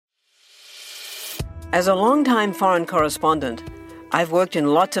As a longtime foreign correspondent, I've worked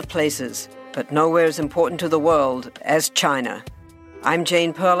in lots of places, but nowhere as important to the world as China. I'm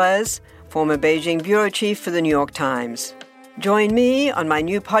Jane Perlez, former Beijing bureau chief for the New York Times. Join me on my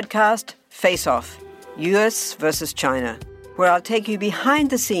new podcast, Face Off, US versus China, where I'll take you behind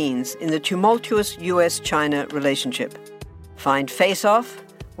the scenes in the tumultuous US-China relationship. Find Face Off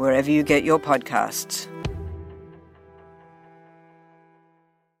wherever you get your podcasts.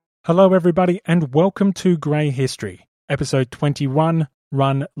 Hello everybody and welcome to Grey History, episode 21,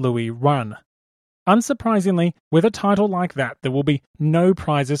 Run Louis Run. Unsurprisingly, with a title like that, there will be no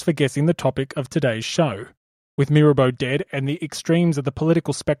prizes for guessing the topic of today's show. With Mirabeau dead and the extremes of the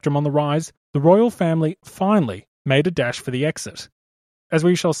political spectrum on the rise, the royal family finally made a dash for the exit. As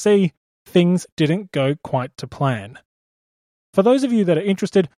we shall see, things didn't go quite to plan. For those of you that are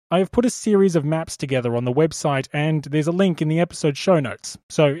interested, I have put a series of maps together on the website and there's a link in the episode show notes,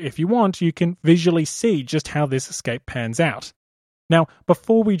 so if you want, you can visually see just how this escape pans out. Now,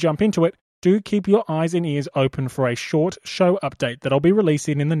 before we jump into it, do keep your eyes and ears open for a short show update that I'll be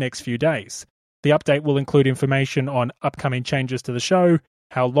releasing in the next few days. The update will include information on upcoming changes to the show,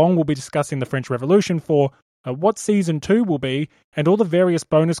 how long we'll be discussing the French Revolution for, what Season 2 will be, and all the various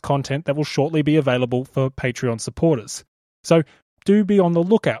bonus content that will shortly be available for Patreon supporters. So do be on the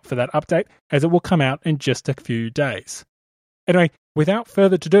lookout for that update as it will come out in just a few days. Anyway, without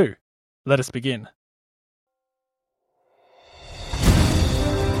further ado, let us begin.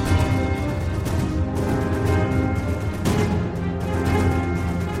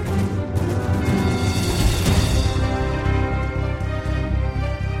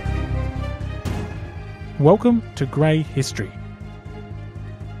 Welcome to Grey History.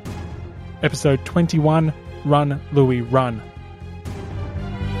 Episode 21, Run Louis Run.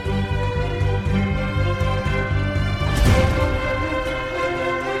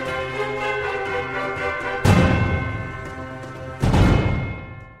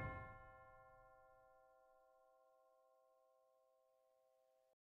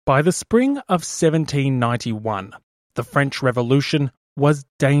 By the spring of 1791, the French Revolution was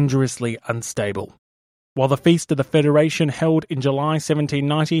dangerously unstable. While the Feast of the Federation held in July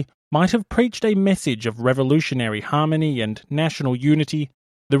 1790 might have preached a message of revolutionary harmony and national unity,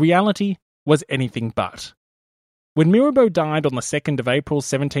 the reality was anything but. When Mirabeau died on the 2nd of April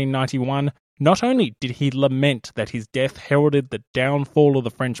 1791, not only did he lament that his death heralded the downfall of the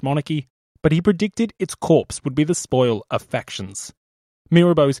French monarchy, but he predicted its corpse would be the spoil of factions.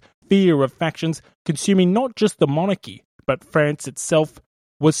 Mirabeau's fear of factions consuming not just the monarchy, but France itself,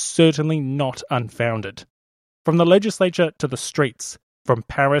 was certainly not unfounded. From the legislature to the streets, from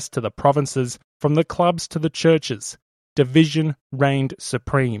Paris to the provinces, from the clubs to the churches, division reigned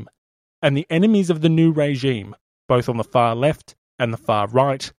supreme, and the enemies of the new regime, both on the far left and the far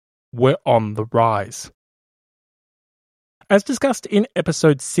right, were on the rise. As discussed in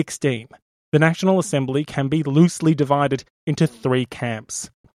episode 16, the National Assembly can be loosely divided into three camps,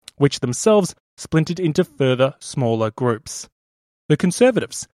 which themselves splintered into further smaller groups. The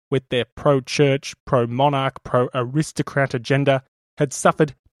Conservatives, with their pro-church, pro-monarch, pro-aristocrat agenda, had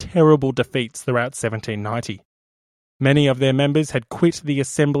suffered terrible defeats throughout 1790. Many of their members had quit the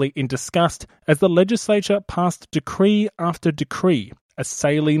Assembly in disgust as the legislature passed decree after decree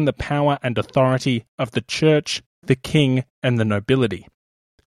assailing the power and authority of the church, the king, and the nobility.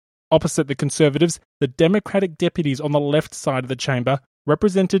 Opposite the Conservatives, the Democratic deputies on the left side of the chamber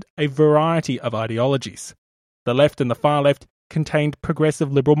represented a variety of ideologies. The left and the far left contained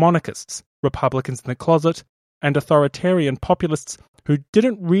progressive liberal monarchists, Republicans in the closet, and authoritarian populists who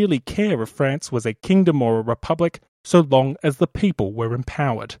didn't really care if France was a kingdom or a republic so long as the people were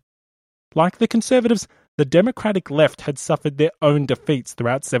empowered. Like the Conservatives, the Democratic left had suffered their own defeats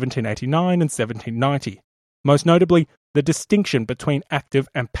throughout 1789 and 1790. Most notably, the distinction between active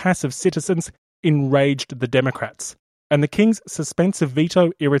and passive citizens enraged the Democrats, and the king's suspensive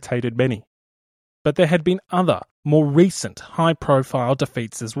veto irritated many. But there had been other, more recent, high-profile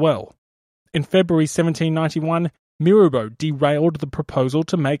defeats as well. In February 1791, Mirabeau derailed the proposal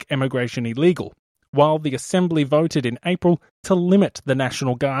to make emigration illegal, while the Assembly voted in April to limit the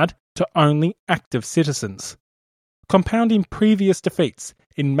National Guard to only active citizens. Compounding previous defeats,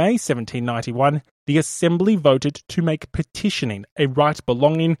 in May 1791, the Assembly voted to make petitioning a right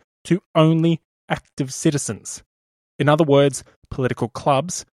belonging to only active citizens. In other words, political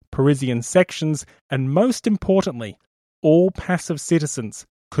clubs, Parisian sections, and most importantly, all passive citizens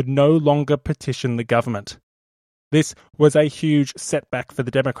could no longer petition the government. This was a huge setback for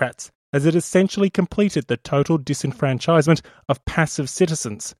the Democrats, as it essentially completed the total disenfranchisement of passive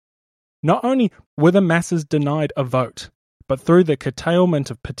citizens. Not only were the masses denied a vote, but through the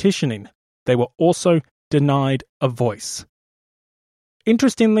curtailment of petitioning, they were also denied a voice.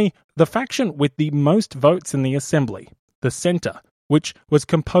 Interestingly, the faction with the most votes in the assembly, the Centre, which was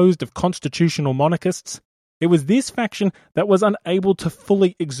composed of constitutional monarchists, it was this faction that was unable to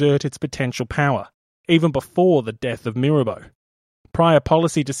fully exert its potential power, even before the death of Mirabeau. Prior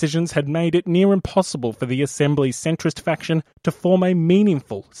policy decisions had made it near impossible for the Assembly's centrist faction to form a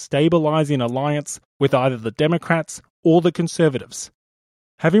meaningful, stabilising alliance with either the Democrats or the Conservatives.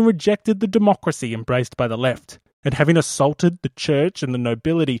 Having rejected the democracy embraced by the left, and having assaulted the church and the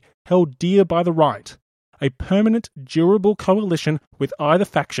nobility held dear by the right, a permanent, durable coalition with either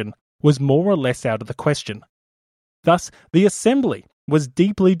faction was more or less out of the question. Thus, the Assembly was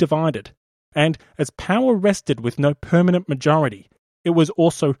deeply divided, and as power rested with no permanent majority, it was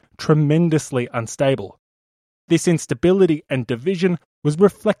also tremendously unstable. This instability and division was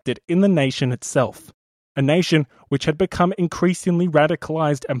reflected in the nation itself, a nation which had become increasingly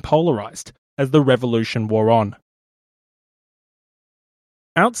radicalized and polarized as the revolution wore on.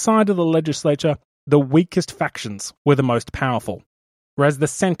 Outside of the legislature, the weakest factions were the most powerful. Whereas the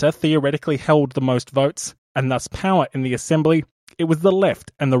centre theoretically held the most votes, and thus power in the assembly, it was the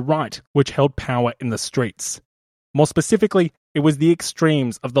left and the right which held power in the streets. More specifically, it was the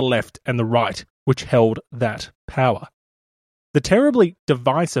extremes of the left and the right which held that power. The terribly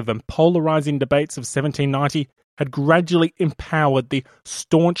divisive and polarising debates of 1790 had gradually empowered the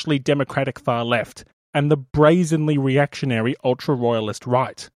staunchly democratic far left and the brazenly reactionary ultra-royalist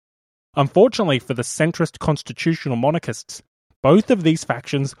right. Unfortunately for the centrist constitutional monarchists, both of these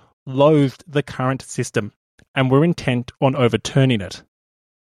factions loathed the current system and were intent on overturning it.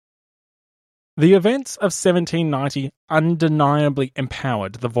 The events of 1790 undeniably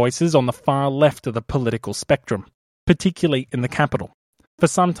empowered the voices on the far left of the political spectrum, particularly in the capital. For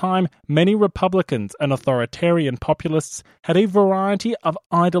some time, many Republicans and authoritarian populists had a variety of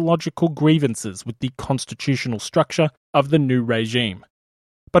ideological grievances with the constitutional structure of the new regime.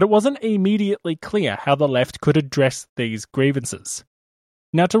 But it wasn't immediately clear how the left could address these grievances.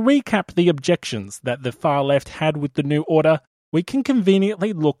 Now, to recap the objections that the far left had with the new order, we can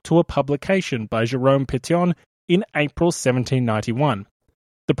conveniently look to a publication by Jérôme Pétion in April 1791.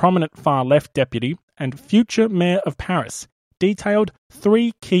 The prominent far left deputy and future mayor of Paris detailed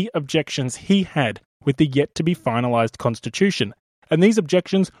 3 key objections he had with the yet-to-be-finalised constitution, and these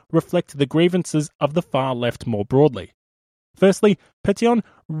objections reflect the grievances of the far left more broadly. Firstly, Pétion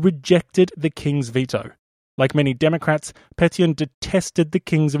rejected the king's veto. Like many Democrats, Pétion detested the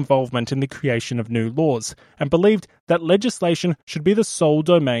king's involvement in the creation of new laws and believed that legislation should be the sole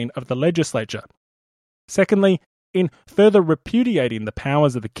domain of the legislature. Secondly, in further repudiating the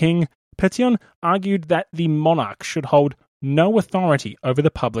powers of the king, Pétion argued that the monarch should hold no authority over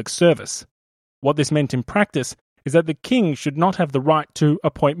the public service. What this meant in practice is that the king should not have the right to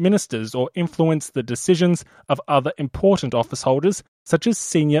appoint ministers or influence the decisions of other important office holders, such as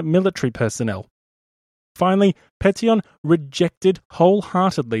senior military personnel. Finally, Pétion rejected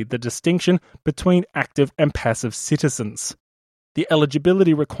wholeheartedly the distinction between active and passive citizens. The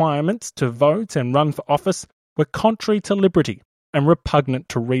eligibility requirements to vote and run for office were contrary to liberty and repugnant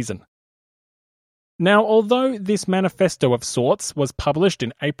to reason. Now, although this manifesto of sorts was published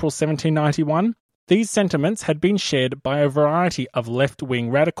in April 1791, these sentiments had been shared by a variety of left-wing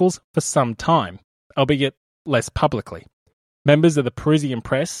radicals for some time, albeit less publicly. Members of the Parisian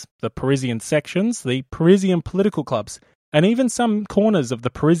press, the Parisian sections, the Parisian political clubs, and even some corners of the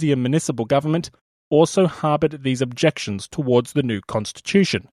Parisian municipal government also harboured these objections towards the new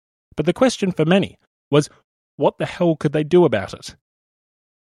constitution. But the question for many was, what the hell could they do about it?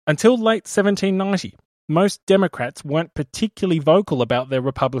 Until late 1790, most Democrats weren't particularly vocal about their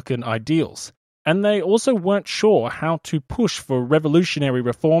Republican ideals, and they also weren't sure how to push for revolutionary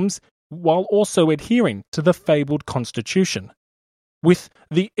reforms while also adhering to the fabled constitution. With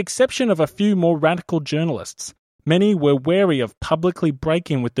the exception of a few more radical journalists, many were wary of publicly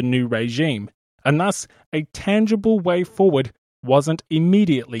breaking with the new regime, and thus a tangible way forward wasn't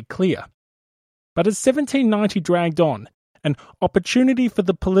immediately clear. But as 1790 dragged on, an opportunity for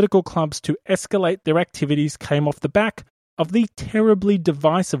the political clubs to escalate their activities came off the back of the terribly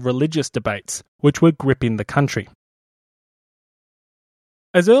divisive religious debates which were gripping the country.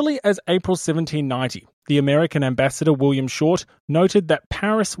 As early as April 1790, the American ambassador William Short noted that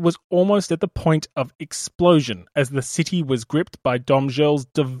Paris was almost at the point of explosion as the city was gripped by Domjeu's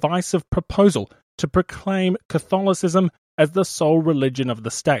divisive proposal to proclaim Catholicism as the sole religion of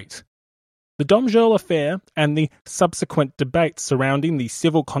the state. The Domjeu affair and the subsequent debates surrounding the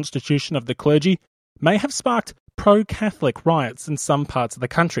civil constitution of the clergy may have sparked pro-Catholic riots in some parts of the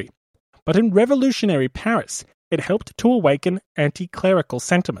country, but in revolutionary Paris, it helped to awaken anti-clerical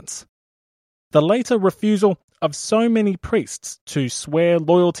sentiments. the later refusal of so many priests to swear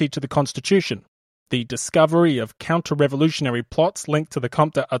loyalty to the Constitution, the discovery of counter-revolutionary plots linked to the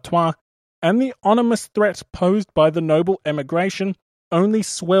Comte d'Artois, and the ominous threat posed by the noble emigration only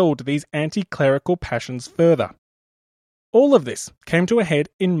swelled these anti-clerical passions further. All of this came to a head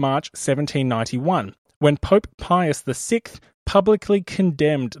in March 1791, when Pope Pius VI publicly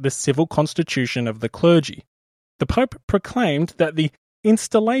condemned the civil constitution of the clergy. The Pope proclaimed that the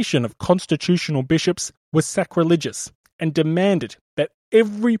installation of constitutional bishops was sacrilegious and demanded that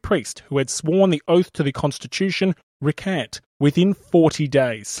every priest who had sworn the oath to the Constitution recant within 40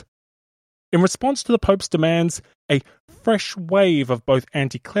 days. In response to the Pope's demands, a fresh wave of both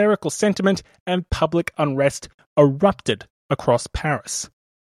anti-clerical sentiment and public unrest erupted across Paris.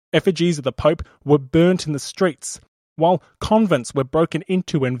 Effigies of the Pope were burnt in the streets, while convents were broken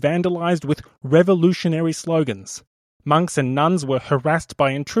into and vandalized with revolutionary slogans. Monks and nuns were harassed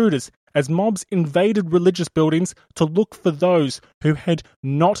by intruders as mobs invaded religious buildings to look for those who had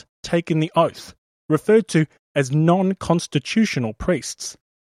not taken the oath, referred to as non-constitutional priests.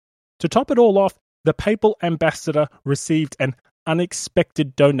 To top it all off, the papal ambassador received an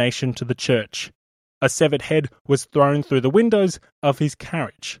unexpected donation to the church. A severed head was thrown through the windows of his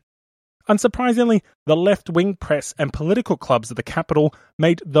carriage. Unsurprisingly, the left-wing press and political clubs of the capital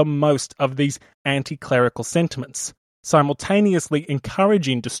made the most of these anti-clerical sentiments, simultaneously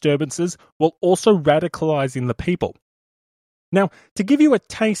encouraging disturbances while also radicalizing the people. Now, to give you a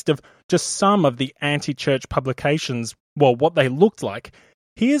taste of just some of the anti-church publications, what they looked like,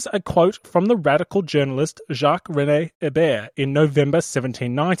 here's a quote from the radical journalist Jacques-René Hébert in November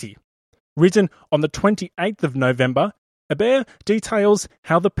 1790. Written on the 28th of November, Hébert details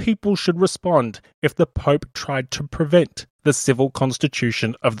how the people should respond if the Pope tried to prevent the civil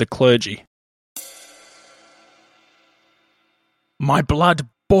constitution of the clergy. My blood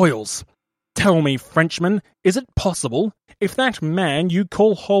boils. Tell me, Frenchman, is it possible, if that man you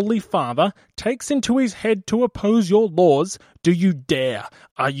call Holy Father takes into his head to oppose your laws, do you dare?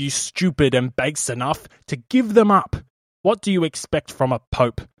 Are you stupid and base enough to give them up? What do you expect from a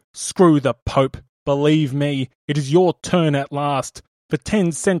pope? Screw the Pope. Believe me, it is your turn at last. For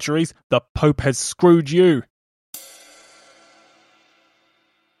 10 centuries, the Pope has screwed you.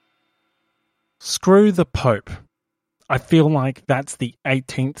 Screw the Pope. I feel like that's the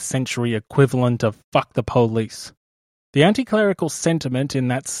 18th century equivalent of fuck the police. The anti-clerical sentiment in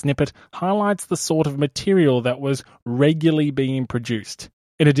that snippet highlights the sort of material that was regularly being produced,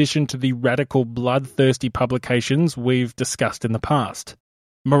 in addition to the radical bloodthirsty publications we've discussed in the past.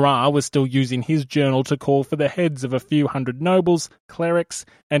 Marat was still using his journal to call for the heads of a few hundred nobles, clerics,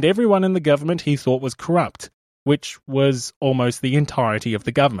 and everyone in the government he thought was corrupt, which was almost the entirety of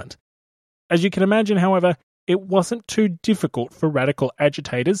the government. As you can imagine, however, it wasn't too difficult for radical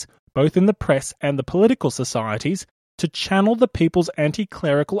agitators, both in the press and the political societies, to channel the people's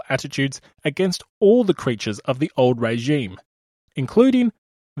anti-clerical attitudes against all the creatures of the old regime, including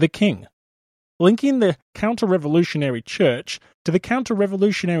the king. Linking the counter-revolutionary church to the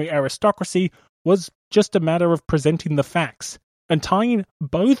counter-revolutionary aristocracy was just a matter of presenting the facts, and tying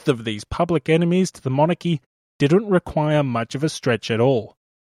both of these public enemies to the monarchy didn't require much of a stretch at all.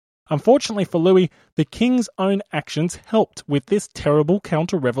 Unfortunately for Louis, the king's own actions helped with this terrible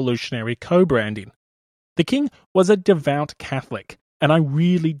counter-revolutionary co-branding. The king was a devout Catholic, and I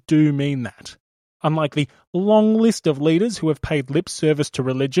really do mean that. Unlike the long list of leaders who have paid lip service to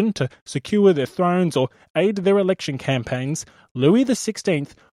religion to secure their thrones or aid their election campaigns, Louis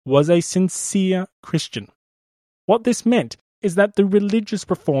XVI was a sincere Christian. What this meant is that the religious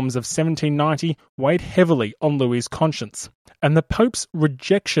reforms of 1790 weighed heavily on Louis's conscience, and the Pope's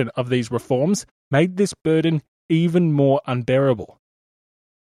rejection of these reforms made this burden even more unbearable.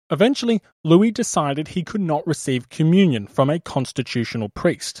 Eventually, Louis decided he could not receive communion from a constitutional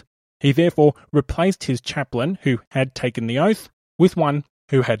priest. He therefore replaced his chaplain, who had taken the oath, with one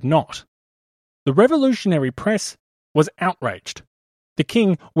who had not. The revolutionary press was outraged. The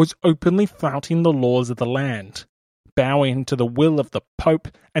king was openly flouting the laws of the land, bowing to the will of the Pope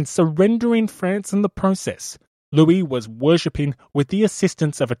and surrendering France in the process. Louis was worshipping with the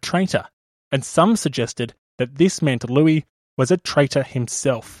assistance of a traitor, and some suggested that this meant Louis was a traitor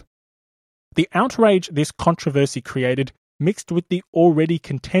himself. The outrage this controversy created mixed with the already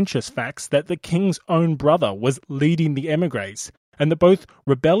contentious facts that the king's own brother was leading the émigrés, and that both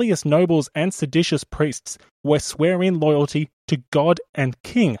rebellious nobles and seditious priests were swearing loyalty to God and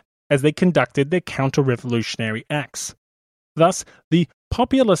king as they conducted their counter-revolutionary acts. Thus, the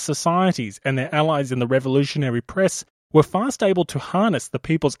popular societies and their allies in the revolutionary press were fast able to harness the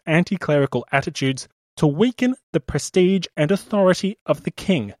people's anti-clerical attitudes to weaken the prestige and authority of the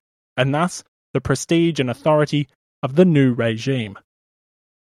king, and thus the prestige and authority of the new regime.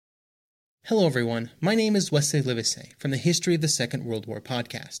 Hello everyone, my name is Wesley Livesey from the History of the Second World War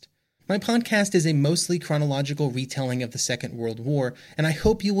podcast. My podcast is a mostly chronological retelling of the Second World War, and I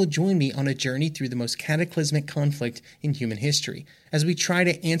hope you will join me on a journey through the most cataclysmic conflict in human history, as we try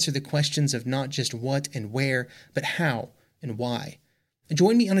to answer the questions of not just what and where, but how and why.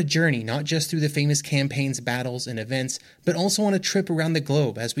 Join me on a journey not just through the famous campaigns, battles, and events, but also on a trip around the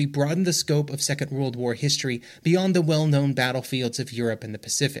globe as we broaden the scope of Second World War history beyond the well-known battlefields of Europe and the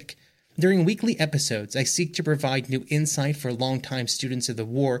Pacific. During weekly episodes, I seek to provide new insight for longtime students of the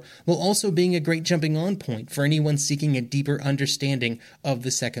war, while also being a great jumping-on point for anyone seeking a deeper understanding of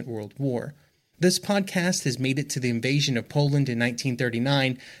the Second World War. This podcast has made it to the invasion of Poland in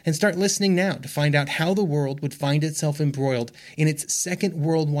 1939, and start listening now to find out how the world would find itself embroiled in its second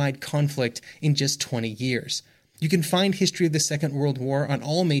worldwide conflict in just 20 years. You can find History of the Second World War on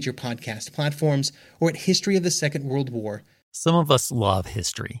all major podcast platforms or at History of the Second World War. Some of us love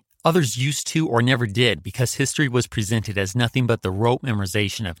history. Others used to or never did because history was presented as nothing but the rote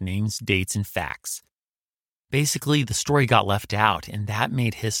memorization of names, dates, and facts. Basically, the story got left out, and that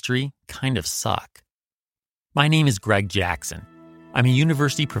made history kind of suck. My name is Greg Jackson. I'm a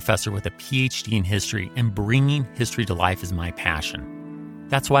university professor with a PhD in history, and bringing history to life is my passion.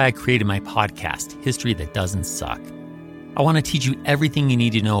 That's why I created my podcast, History That Doesn't Suck. I want to teach you everything you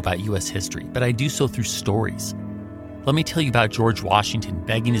need to know about U.S. history, but I do so through stories. Let me tell you about George Washington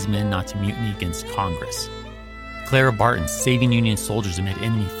begging his men not to mutiny against Congress, Clara Barton saving Union soldiers amid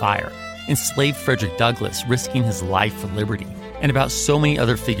enemy fire, enslaved Frederick Douglass risking his life for liberty, and about so many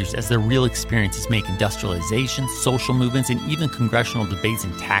other figures as their real experiences make industrialization, social movements, and even congressional debates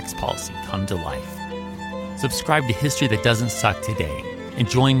and tax policy come to life. Subscribe to History That Doesn't Suck today, and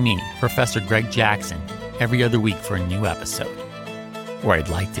join me, Professor Greg Jackson, every other week for a new episode, where I'd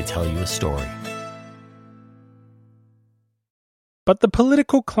like to tell you a story. But the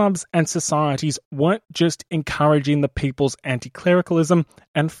political clubs and societies weren't just encouraging the people's anti-clericalism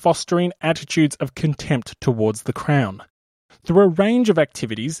and fostering attitudes of contempt towards the crown. Through a range of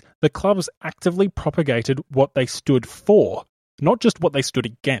activities, the clubs actively propagated what they stood for, not just what they stood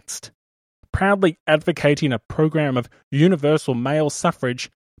against. Proudly advocating a program of universal male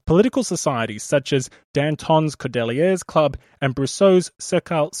suffrage, political societies such as Danton's Cordeliers Club and Brosseau's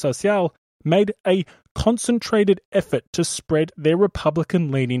Cercle Social made a concentrated effort to spread their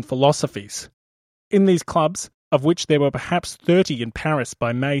Republican-leaning philosophies. In these clubs, of which there were perhaps 30 in Paris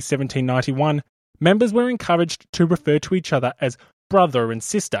by May 1791, members were encouraged to refer to each other as brother and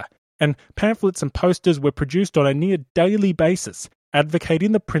sister, and pamphlets and posters were produced on a near daily basis,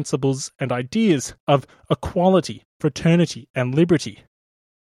 advocating the principles and ideas of equality, fraternity, and liberty.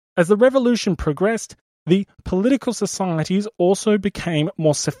 As the revolution progressed, the political societies also became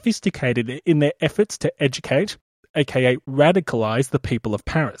more sophisticated in their efforts to educate, aka radicalize, the people of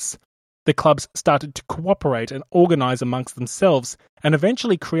Paris. The clubs started to cooperate and organize amongst themselves, and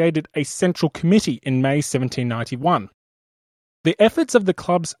eventually created a central committee in May 1791. The efforts of the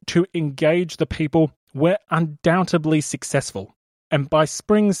clubs to engage the people were undoubtedly successful, and by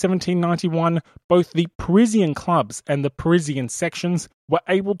spring 1791, both the Parisian clubs and the Parisian sections were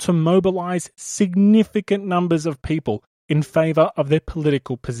able to mobilize significant numbers of people in favour of their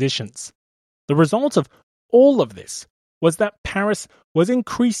political positions. The result of all of this was that Paris was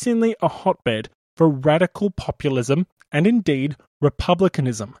increasingly a hotbed for radical populism and indeed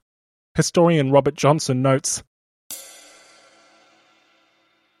republicanism. Historian Robert Johnson notes,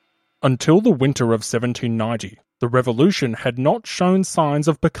 "Until the winter of 1790, the revolution had not shown signs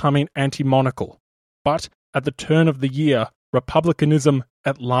of becoming anti-monarchical, but at the turn of the year, republicanism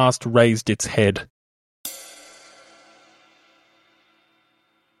at last raised its head."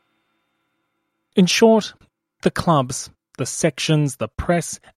 In short, the clubs, the sections, the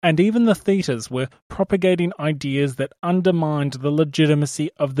press, and even the theatres were propagating ideas that undermined the legitimacy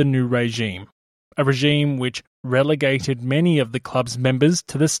of the new regime, a regime which relegated many of the club's members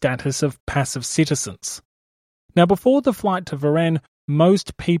to the status of passive citizens. Now, before the flight to Varennes,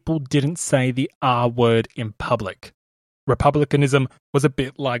 most people didn't say the R word in public. Republicanism was a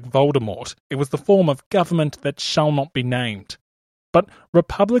bit like Voldemort. It was the form of government that shall not be named. But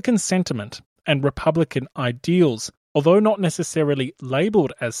Republican sentiment and Republican ideals, although not necessarily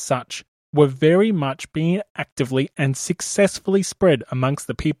labelled as such, were very much being actively and successfully spread amongst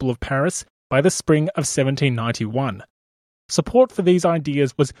the people of Paris by the spring of 1791. Support for these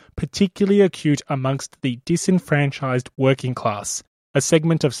ideas was particularly acute amongst the disenfranchised working class, a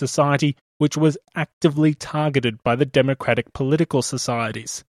segment of society which was actively targeted by the democratic political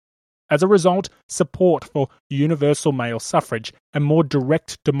societies. As a result, support for universal male suffrage and more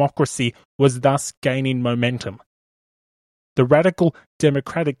direct democracy was thus gaining momentum. The radical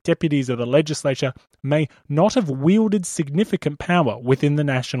Democratic deputies of the legislature may not have wielded significant power within the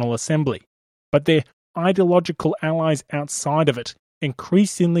National Assembly, but their ideological allies outside of it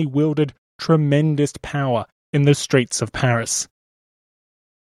increasingly wielded tremendous power in the streets of Paris.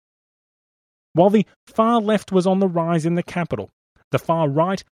 While the far left was on the rise in the capital, the far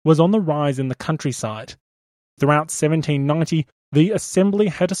right was on the rise in the countryside. Throughout 1790, the Assembly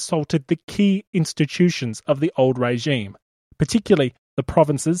had assaulted the key institutions of the old regime, particularly the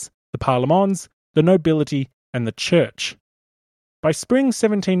provinces, the parlements, the nobility, and the church. By spring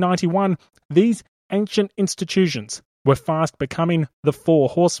 1791, these ancient institutions were fast becoming the four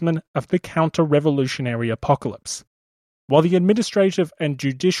horsemen of the counter-revolutionary apocalypse. While the administrative and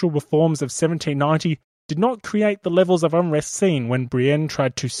judicial reforms of 1790 did not create the levels of unrest seen when Brienne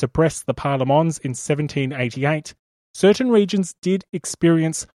tried to suppress the parlements in 1788, certain regions did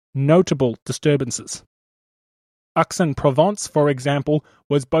experience notable disturbances. Aix-en-Provence, for example,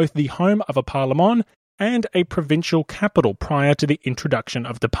 was both the home of a parlement and a provincial capital prior to the introduction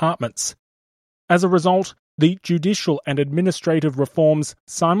of departments. As a result, the judicial and administrative reforms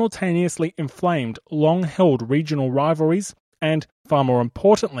simultaneously inflamed long-held regional rivalries and, far more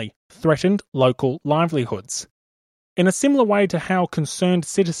importantly, threatened local livelihoods. In a similar way to how concerned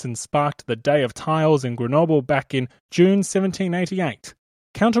citizens sparked the Day of Tiles in Grenoble back in June 1788,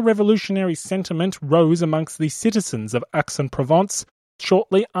 counter-revolutionary sentiment rose amongst the citizens of Aix-en-Provence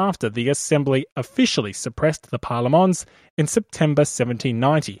shortly after the Assembly officially suppressed the parlements in September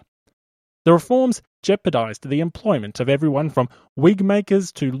 1790. The reforms jeopardised the employment of everyone from wig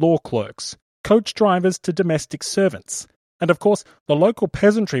makers to law clerks, coach drivers to domestic servants, and of course the local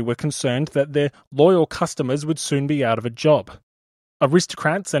peasantry were concerned that their loyal customers would soon be out of a job.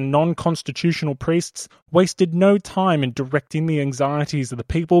 Aristocrats and non-constitutional priests wasted no time in directing the anxieties of the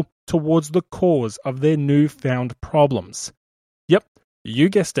people towards the cause of their newfound problems. Yep, you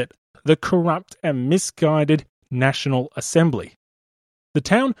guessed it, the corrupt and misguided National Assembly. The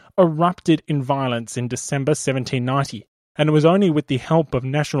town erupted in violence in December 1790, and it was only with the help of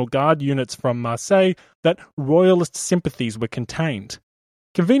National Guard units from Marseille that royalist sympathies were contained.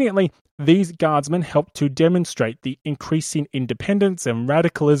 Conveniently, these guardsmen helped to demonstrate the increasing independence and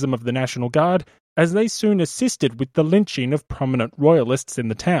radicalism of the National Guard as they soon assisted with the lynching of prominent royalists in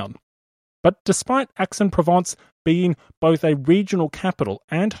the town. But despite Aix-en-Provence being both a regional capital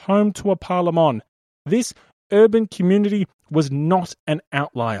and home to a parlement, this urban community was not an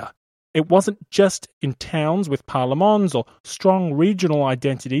outlier. It wasn't just in towns with parlements or strong regional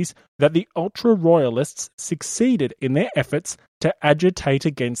identities that the ultra-royalists succeeded in their efforts to agitate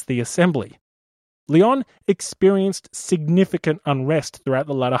against the Assembly. Lyon experienced significant unrest throughout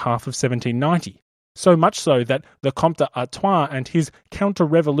the latter half of 1790, so much so that the Comte d'Artois and his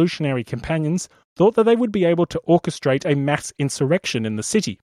counter-revolutionary companions thought that they would be able to orchestrate a mass insurrection in the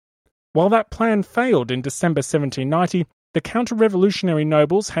city. While that plan failed in December 1790, the counter-revolutionary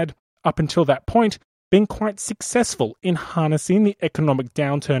nobles had, up until that point, been quite successful in harnessing the economic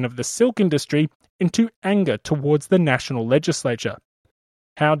downturn of the silk industry into anger towards the national legislature.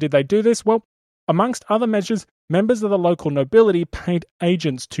 How did they do this? Well, amongst other measures, members of the local nobility paid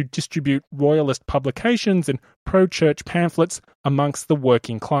agents to distribute royalist publications and pro-church pamphlets amongst the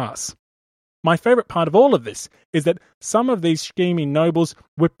working class. My favourite part of all of this is that some of these scheming nobles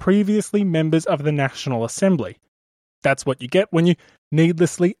were previously members of the National Assembly. That's what you get when you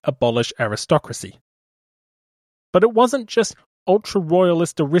needlessly abolish aristocracy. But it wasn't just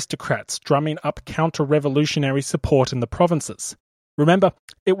ultra-royalist aristocrats drumming up counter-revolutionary support in the provinces. Remember,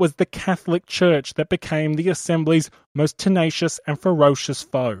 it was the Catholic Church that became the Assembly's most tenacious and ferocious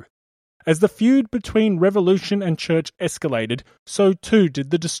foe. As the feud between revolution and church escalated, so too did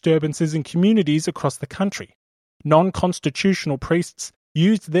the disturbances in communities across the country. Non-constitutional priests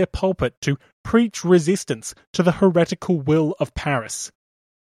used their pulpit to preach resistance to the heretical will of Paris.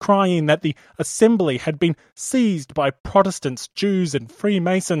 Crying that the Assembly had been seized by Protestants, Jews, and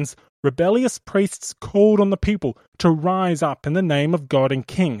Freemasons, rebellious priests called on the people to rise up in the name of God and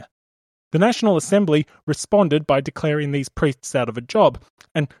King. The National Assembly responded by declaring these priests out of a job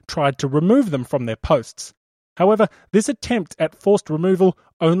and tried to remove them from their posts. However, this attempt at forced removal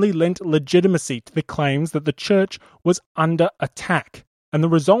only lent legitimacy to the claims that the church was under attack, and the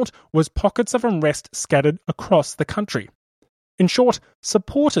result was pockets of unrest scattered across the country. In short,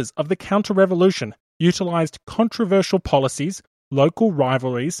 supporters of the counter-revolution utilised controversial policies, local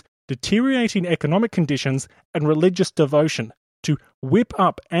rivalries, deteriorating economic conditions, and religious devotion to whip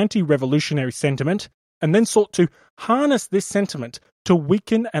up anti-revolutionary sentiment, and then sought to harness this sentiment to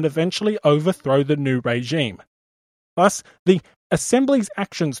weaken and eventually overthrow the new regime. Thus, the Assembly's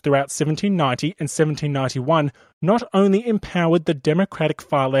actions throughout 1790 and 1791 not only empowered the democratic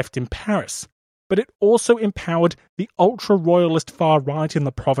far left in Paris, but it also empowered the ultra-royalist far right in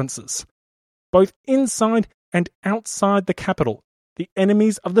the provinces. Both inside and outside the capital, the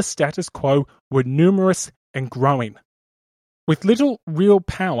enemies of the status quo were numerous and growing. With little real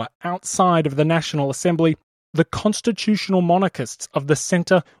power outside of the National Assembly, the constitutional monarchists of the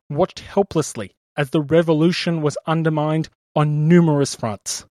centre watched helplessly as the revolution was undermined on numerous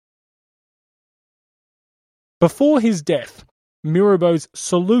fronts. Before his death, Mirabeau's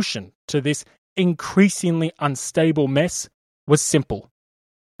solution to this increasingly unstable mess was simple.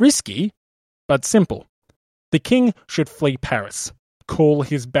 Risky, but simple. The king should flee Paris, call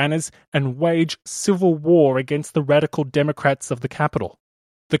his banners, and wage civil war against the radical Democrats of the capital.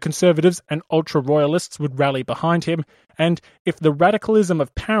 The conservatives and ultra-royalists would rally behind him, and if the radicalism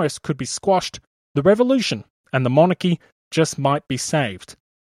of Paris could be squashed, the revolution and the monarchy just might be saved.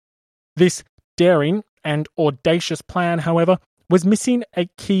 This daring and audacious plan, however, was missing a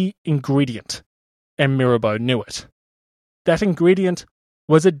key ingredient, and Mirabeau knew it. That ingredient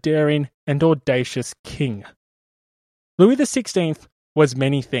was a daring and audacious king. Louis XVI was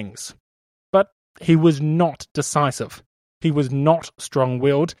many things, but he was not decisive. He was not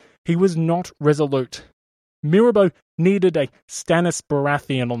strong-willed. He was not resolute. Mirabeau needed a Stannis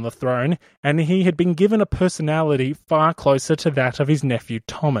Baratheon on the throne, and he had been given a personality far closer to that of his nephew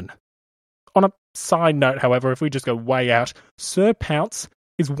Tommen. On a side note, however, if we just go way out, Sir Pounce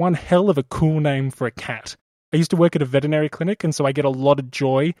is one hell of a cool name for a cat. I used to work at a veterinary clinic, and so I get a lot of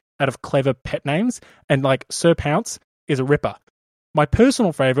joy out of clever pet names, and Sir Pounce is a ripper. My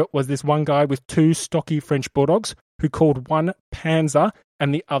personal favourite was this one guy with two stocky French bulldogs who called one Panzer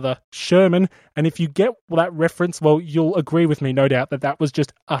and the other Sherman, and if you get that reference, well, you'll agree with me, no doubt, that was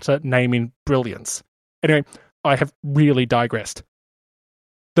just utter naming brilliance. Anyway, I have really digressed.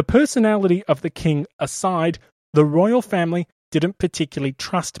 The personality of the king aside, the royal family didn't particularly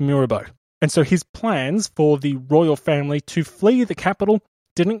trust Mirabeau, and so his plans for the royal family to flee the capital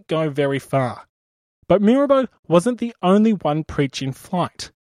didn't go very far. But Mirabeau wasn't the only one preaching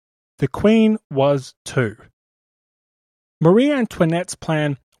flight. The Queen was too. Marie Antoinette's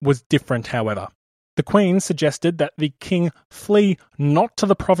plan was different, however. The Queen suggested that the king flee not to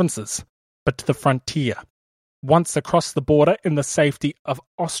the provinces, but to the frontier. Once across the border in the safety of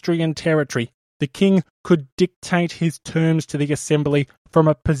Austrian territory, the king could dictate his terms to the assembly from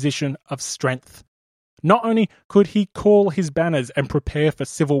a position of strength. Not only could he call his banners and prepare for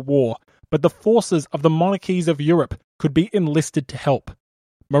civil war, but the forces of the monarchies of Europe could be enlisted to help.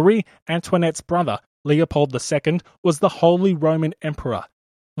 Marie Antoinette's brother, Leopold II, was the Holy Roman Emperor.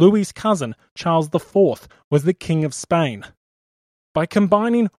 Louis's cousin, Charles IV, was the King of Spain. By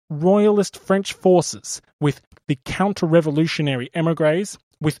combining royalist French forces with the counter-revolutionary émigrés,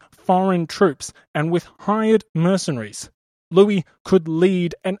 with foreign troops, and with hired mercenaries, Louis could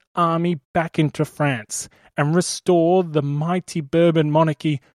lead an army back into France and restore the mighty Bourbon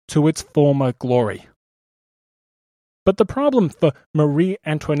monarchy to its former glory. But the problem for Marie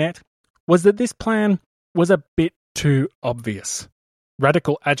Antoinette was that this plan was a bit too obvious.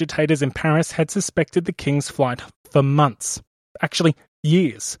 Radical agitators in Paris had suspected the king's flight for months, actually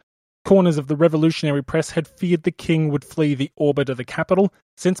years. Corners of the revolutionary press had feared the king would flee the orbit of the capital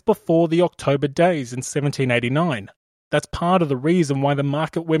since before the October days in 1789. That's part of the reason why the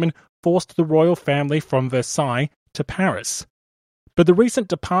market women forced the royal family from Versailles to Paris. But the recent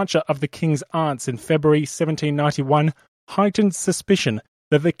departure of the king's aunts in February 1791 heightened suspicion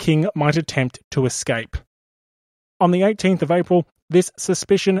that the king might attempt to escape. On the 18th of April, this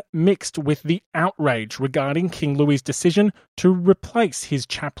suspicion mixed with the outrage regarding King Louis's decision to replace his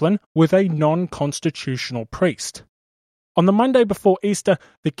chaplain with a non-constitutional priest. On the Monday before Easter,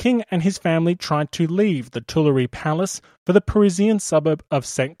 the king and his family tried to leave the Tuileries Palace for the Parisian suburb of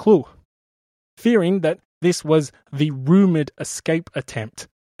St. Cloud. Fearing that this was the rumoured escape attempt,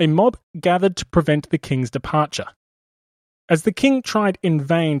 a mob gathered to prevent the king's departure. As the king tried in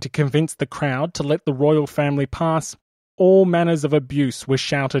vain to convince the crowd to let the royal family pass, all manners of abuse were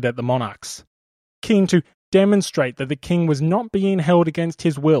shouted at the monarchs. Keen to demonstrate that the king was not being held against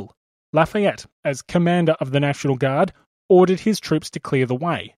his will, Lafayette, as commander of the National Guard, ordered his troops to clear the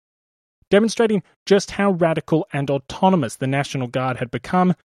way. Demonstrating just how radical and autonomous the National Guard had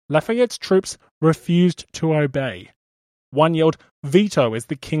become, Lafayette's troops refused to obey. One yelled veto as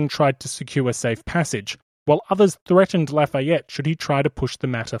the king tried to secure safe passage, while others threatened Lafayette should he try to push the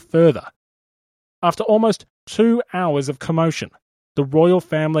matter further. After almost 2 hours of commotion, the royal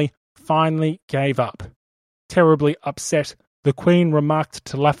family finally gave up. Terribly upset, the Queen remarked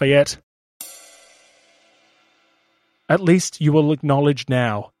to Lafayette, "At least you will acknowledge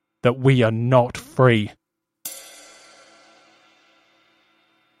now that we are not free."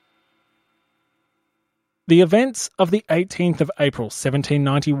 The events of the 18th of April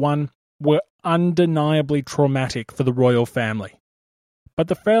 1791 were undeniably traumatic for the royal family. But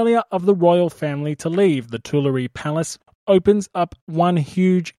the failure of the royal family to leave the Tuileries Palace opens up one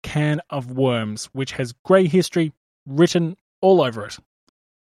huge can of worms which has grey history written all over it.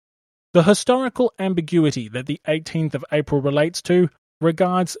 The historical ambiguity that the 18th of April relates to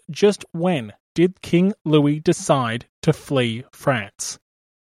regards just when did King Louis decide to flee France.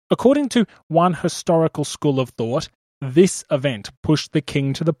 According to one historical school of thought, this event pushed the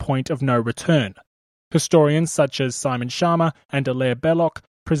king to the point of no return. Historians such as Simon Schama and Hilaire Belloc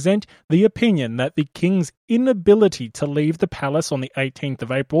present the opinion that the king's inability to leave the palace on the 18th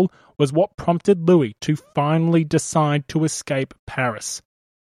of April was what prompted Louis to finally decide to escape Paris.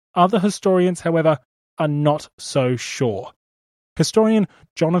 Other historians, however, are not so sure. Historian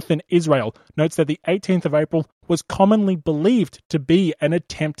Jonathan Israel notes that the 18th of April was commonly believed to be an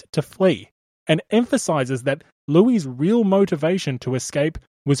attempt to flee, and emphasizes that Louis's real motivation to escape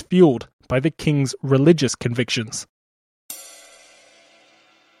was fueled by the king's religious convictions.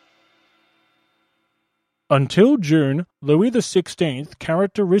 Until June, Louis XVI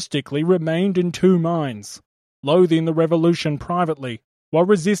characteristically remained in two minds, loathing the revolution privately, while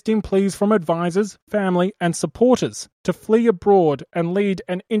resisting pleas from advisers, family and supporters to flee abroad and lead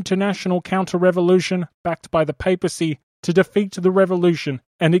an international counter-revolution backed by the papacy to defeat the revolution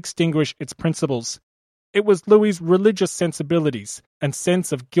and extinguish its principles. It was Louis's religious sensibilities and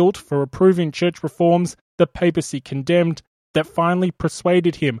sense of guilt for approving church reforms the papacy condemned that finally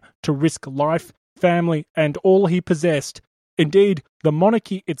persuaded him to risk life, family and all he possessed, indeed the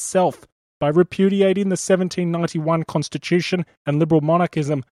monarchy itself, by repudiating the 1791 constitution and liberal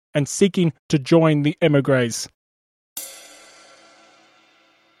monarchism and seeking to join the émigrés.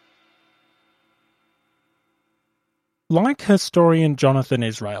 Like historian Jonathan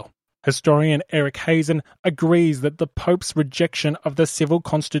Israel, historian Eric Hazen agrees that the Pope's rejection of the civil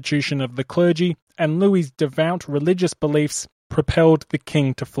constitution of the clergy and Louis's devout religious beliefs propelled the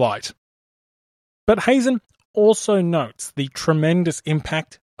king to flight. But Hazen also notes the tremendous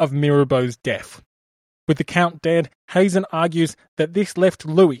impact of Mirabeau's death. With the Count dead, Hazen argues that this left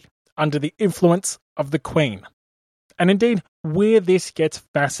Louis under the influence of the Queen. And indeed, where this gets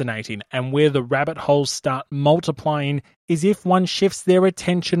fascinating and where the rabbit holes start multiplying is if one shifts their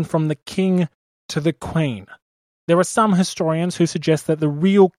attention from the king to the Queen. There are some historians who suggest that the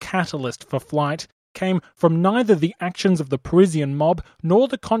real catalyst for flight came from neither the actions of the Parisian mob nor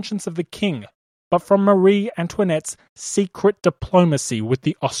the conscience of the king, but from Marie Antoinette's secret diplomacy with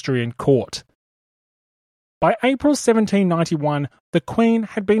the Austrian court. By April 1791, the Queen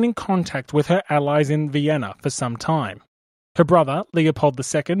had been in contact with her allies in Vienna for some time. Her brother, Leopold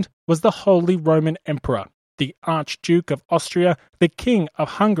II, was the Holy Roman Emperor, the Archduke of Austria, the King of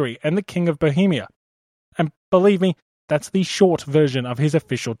Hungary, and the King of Bohemia. And believe me, that's the short version of his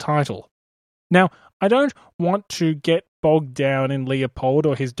official title. Now, I don't want to get bogged down in Leopold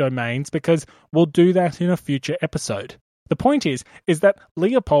or his domains because we'll do that in a future episode. The point is that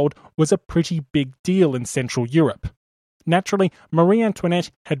Leopold was a pretty big deal in Central Europe. Naturally, Marie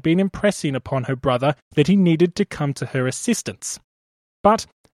Antoinette had been impressing upon her brother that he needed to come to her assistance. But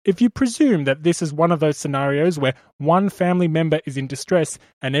if you presume that this is one of those scenarios where one family member is in distress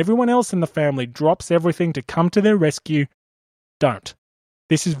and everyone else in the family drops everything to come to their rescue, don't.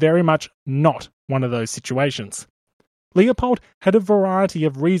 This is very much not one of those situations. Leopold had a variety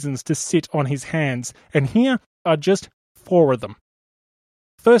of reasons to sit on his hands, and here are just 4 of them.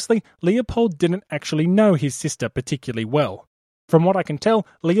 Firstly, Leopold didn't actually know his sister particularly well. From what I can tell,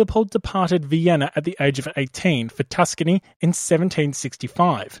 Leopold departed Vienna at the age of 18 for Tuscany in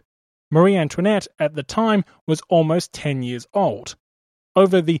 1765. Marie Antoinette, at the time, was almost 10 years old.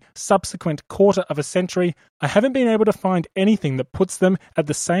 Over the subsequent quarter of a century, I haven't been able to find anything that puts them at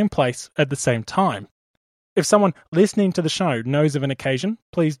the same place at the same time. If someone listening to the show knows of an occasion,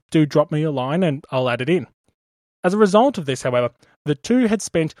 please do drop me a line and I'll add it in. As a result of this, however, the two had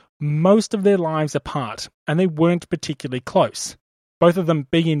spent most of their lives apart, and they weren't particularly close. Both of them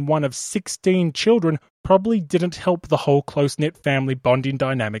being one of 16 children probably didn't help the whole close-knit family bonding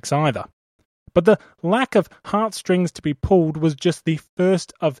dynamics either. But the lack of heartstrings to be pulled was just the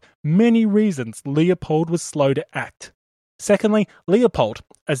first of many reasons Leopold was slow to act. Secondly, Leopold,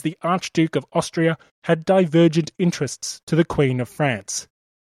 as the Archduke of Austria, had divergent interests to the Queen of France.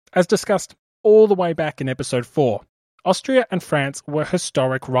 As discussed all the way back in episode 4, Austria and France were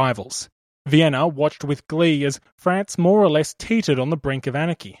historic rivals. Vienna watched with glee as France more or less teetered on the brink of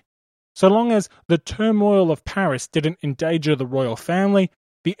anarchy. So long as the turmoil of Paris didn't endanger the royal family,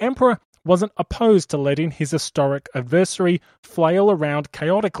 the emperor wasn't opposed to letting his historic adversary flail around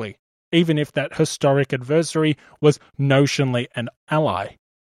chaotically, even if that historic adversary was notionally an ally.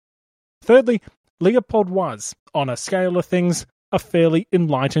 Thirdly, Leopold was, on a scale of things, a fairly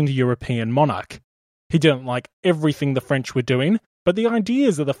enlightened European monarch. He didn't like everything the French were doing, but the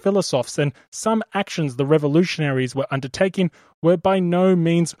ideas of the philosophes and some actions the revolutionaries were undertaking were by no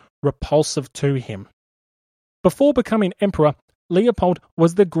means repulsive to him. Before becoming emperor, Leopold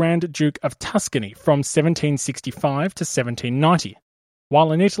was the Grand Duke of Tuscany from 1765 to 1790.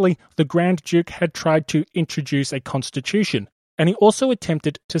 While in Italy, the Grand Duke had tried to introduce a constitution, and he also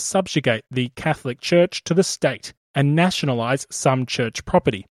attempted to subjugate the Catholic Church to the state and nationalize some church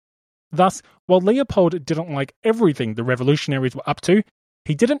property. Thus, while Leopold didn't like everything the revolutionaries were up to,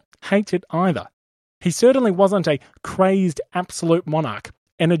 he didn't hate it either. He certainly wasn't a crazed absolute monarch,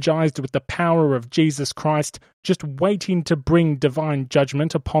 energized with the power of Jesus Christ, just waiting to bring divine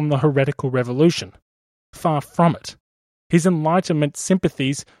judgment upon the heretical revolution. Far from it. His Enlightenment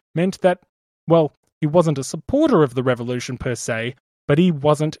sympathies meant that, well, he wasn't a supporter of the revolution per se, but he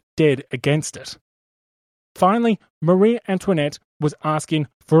wasn't dead against it. Finally, Marie Antoinette was asking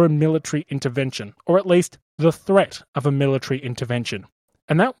for a military intervention, or at least the threat of a military intervention.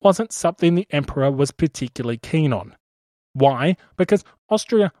 And that wasn't something the emperor was particularly keen on. Why? Because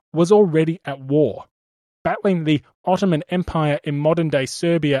Austria was already at war. Battling the Ottoman Empire in modern-day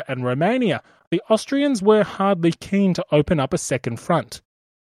Serbia and Romania, the Austrians were hardly keen to open up a second front.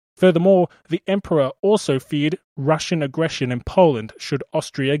 Furthermore, the emperor also feared Russian aggression in Poland should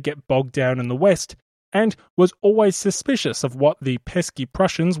Austria get bogged down in the west, and was always suspicious of what the pesky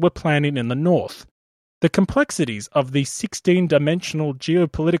Prussians were planning in the north. The complexities of the 16-dimensional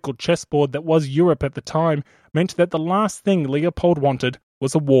geopolitical chessboard that was Europe at the time meant that the last thing Leopold wanted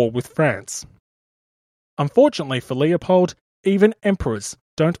was a war with France. Unfortunately for Leopold, even emperors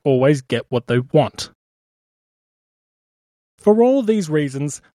don't always get what they want. For all these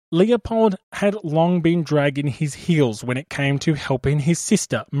reasons, Leopold had long been dragging his heels when it came to helping his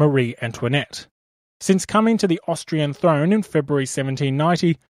sister Marie Antoinette. Since coming to the Austrian throne in February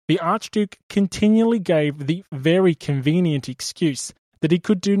 1790, the Archduke continually gave the very convenient excuse that he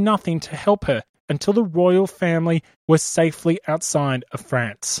could do nothing to help her until the royal family was safely outside of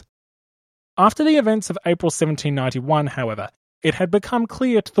France. After the events of April 1791, however, it had become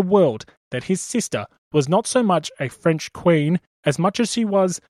clear to the world that his sister was not so much a French queen as much as she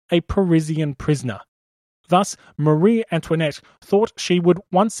was a Parisian prisoner. Thus, Marie Antoinette thought she would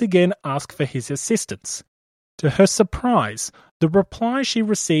once again ask for his assistance. To her surprise, the reply she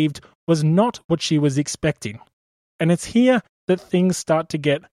received was not what she was expecting. And it's here that things start to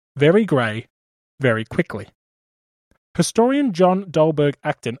get very grey very quickly. Historian John Dahlberg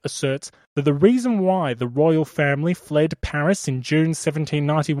Acton asserts that the reason why the royal family fled Paris in June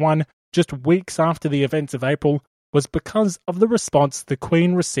 1791, just weeks after the events of April, was because of the response the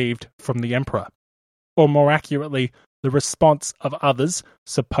Queen received from the Emperor. Or more accurately, the response of others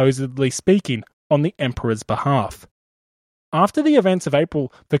supposedly speaking on the Emperor's behalf. After the events of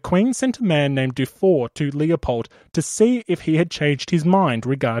April, the Queen sent a man named Dufour to Leopold to see if he had changed his mind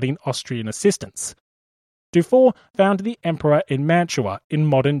regarding Austrian assistance. Dufour found the Emperor in Mantua in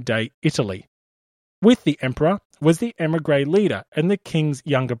modern-day Italy. With the Emperor was the émigré leader and the King's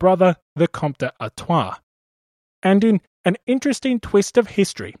younger brother, the Comte d'Artois. And in an interesting twist of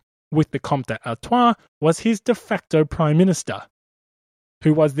history, with the Comte d'Artois was his de facto Prime Minister.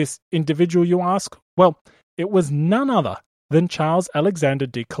 Who was this individual, you ask? Well, it was none other than Charles Alexander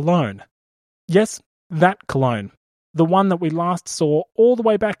de Cologne. Yes, that Cologne. The one that we last saw all the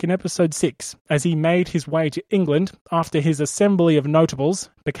way back in episode 6, as he made his way to England after his assembly of notables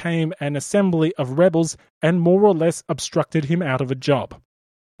became an assembly of rebels and more or less obstructed him out of a job.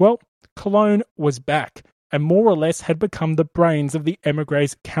 Well, Cologne was back, and more or less had become the brains of the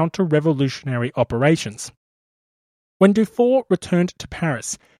émigrés' counter-revolutionary operations. When Dufour returned to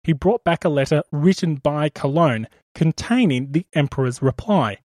Paris, he brought back a letter written by Cologne containing the Emperor's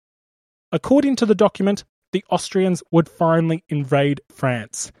reply. According to the document, the Austrians would finally invade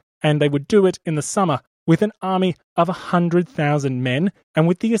France, and they would do it in the summer with an army of 100,000 men and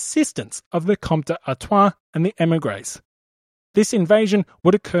with the assistance of the Comte d'Artois and the émigrés. This invasion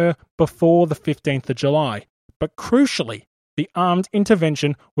would occur before the 15th of July, but crucially, the armed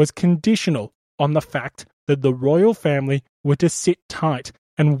intervention was conditional on the fact that the royal family were to sit tight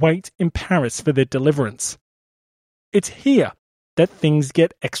and wait in Paris for their deliverance. It's here that things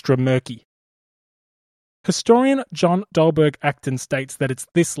get extra murky. Historian John Dahlberg Acton states that it's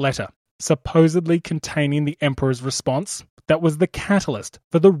this letter, supposedly containing the emperor's response that was the catalyst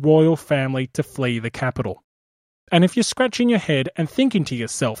for the royal family to flee the capital. And if you're scratching your head and thinking to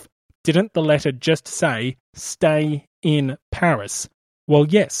yourself, didn't the letter just say, stay in Paris? Well,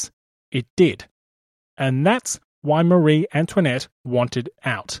 yes, it did. And that's why Marie Antoinette wanted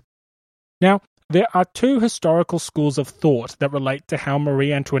out. Now, there are two historical schools of thought that relate to how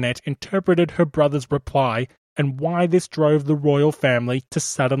Marie Antoinette interpreted her brother's reply and why this drove the royal family to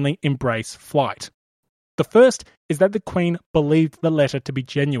suddenly embrace flight. The first is that the Queen believed the letter to be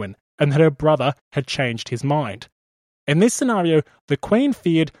genuine and that her brother had changed his mind. In this scenario, the Queen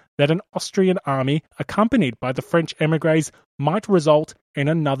feared that an Austrian army accompanied by the French émigrés might result in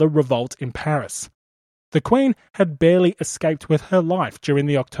another revolt in Paris. The Queen had barely escaped with her life during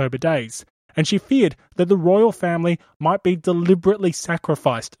the October days, and she feared that the royal family might be deliberately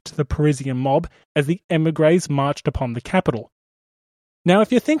sacrificed to the Parisian mob as the émigrés marched upon the capital. Now,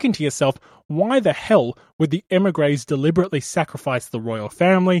 if you're thinking to yourself, why the hell would the émigrés deliberately sacrifice the royal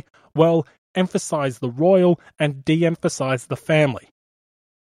family? Well, emphasize the royal and de-emphasize the family.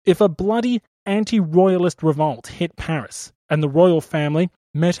 If a bloody anti-royalist revolt hit Paris and the royal family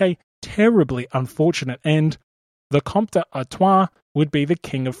met a terribly unfortunate end, the Comte d'Artois would be the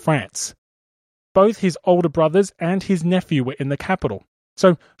King of France. Both his older brothers and his nephew were in the capital,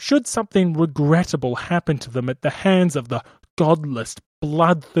 so should something regrettable happen to them at the hands of the godless,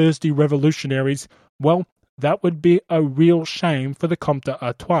 bloodthirsty revolutionaries, well, that would be a real shame for the Comte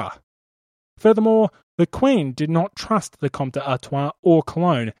d'Artois. Furthermore, the Queen did not trust the Comte d'Artois or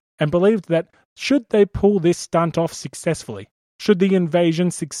Cologne and believed that should they pull this stunt off successfully, should the invasion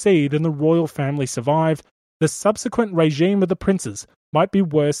succeed and the royal family survive, the subsequent regime of the princes might be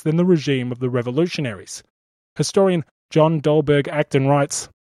worse than the regime of the revolutionaries. Historian John Dolberg Acton writes,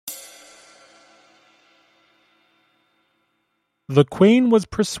 "The Queen was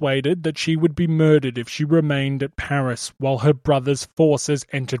persuaded that she would be murdered if she remained at Paris while her brother's forces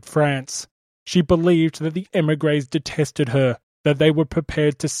entered France. She believed that the émigrés detested her, that they were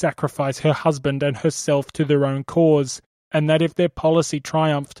prepared to sacrifice her husband and herself to their own cause, and that if their policy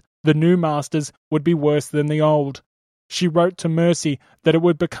triumphed, the new masters would be worse than the old. She wrote to Mercy that it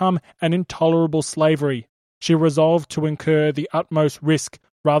would become an intolerable slavery. She resolved to incur the utmost risk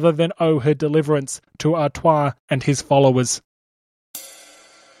rather than owe her deliverance to Artois and his followers."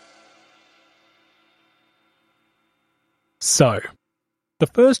 So, the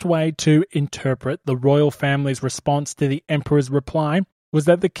first way to interpret the royal family's response to the emperor's reply was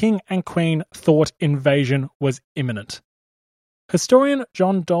that the king and queen thought invasion was imminent. Historian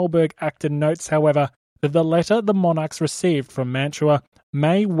John Dolberg Acton notes, however, that the letter the monarchs received from Mantua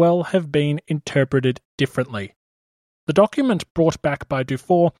may well have been interpreted differently. The document brought back by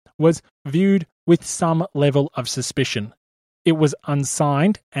Dufour was viewed with some level of suspicion. It was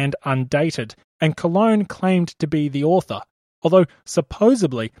unsigned and undated, and Cologne claimed to be the author, although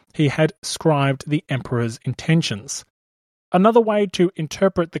supposedly he had scribed the emperor's intentions. Another way to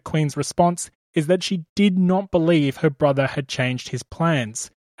interpret the Queen's response is that she did not believe her brother had changed his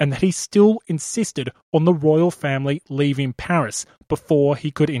plans, and that he still insisted on the royal family leaving Paris before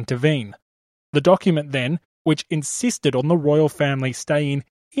he could intervene. The document then, which insisted on the royal family staying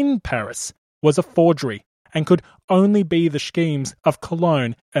in Paris, was a forgery, and could only be the schemes of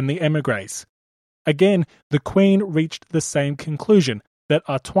Cologne and the émigrés. Again, the Queen reached the same conclusion, that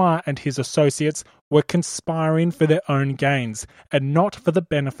Artois and his associates were conspiring for their own gains, and not for the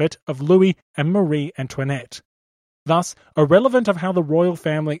benefit of Louis and Marie Antoinette. Thus, irrelevant of how the royal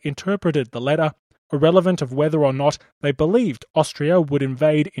family interpreted the letter, irrelevant of whether or not they believed Austria would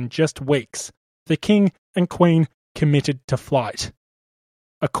invade in just weeks, the king and queen committed to flight,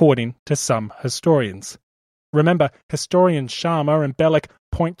 according to some historians. Remember, historians Sharma and Belloc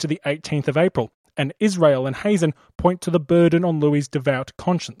point to the 18th of April, and Israel and Hazen point to the burden on Louis's devout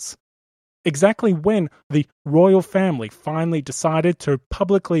conscience. Exactly when the royal family finally decided to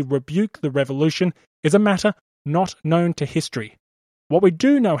publicly rebuke the revolution is a matter not known to history. What we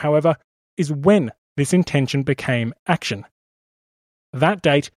do know, however, is when this intention became action. That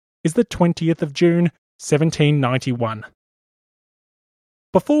date is the 20th of June, 1791.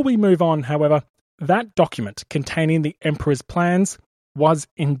 Before we move on, however, that document containing the emperor's plans was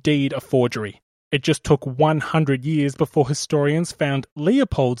indeed a forgery. It just took 100 years before historians found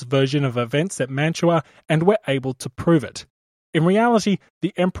Leopold's version of events at Mantua and were able to prove it. In reality,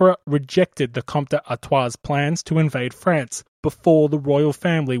 the emperor rejected the Comte d'Artois' plans to invade France before the royal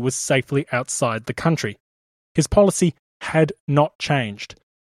family was safely outside the country. His policy had not changed,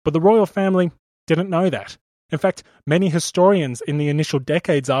 but the royal family didn't know that. In fact, many historians in the initial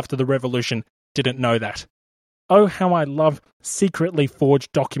decades after the revolution didn't know that. oh how I love secretly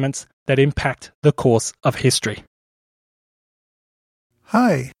forged documents that impact the course of history.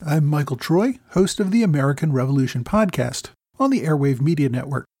 Hi, I'm Michael Troy, host of the American Revolution podcast on the Airwave Media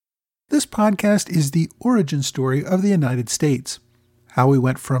Network. This podcast is the origin story of the United States, how we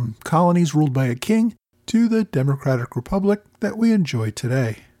went from colonies ruled by a king to the democratic republic that we enjoy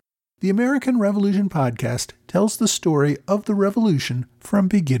today. The American Revolution podcast tells the story of the revolution from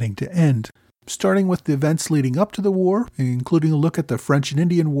beginning to end, starting with the events leading up to the war, including a look at the French and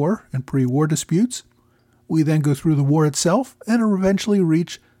Indian War and pre-war disputes. We then go through the war itself and eventually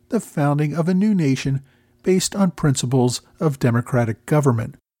reach the founding of a new nation based on principles of democratic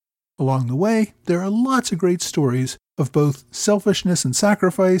government. Along the way, there are lots of great stories of both selfishness and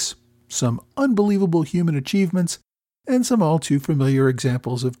sacrifice, some unbelievable human achievements, and some all too familiar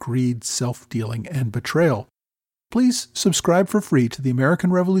examples of greed, self-dealing, and betrayal. Please subscribe for free to the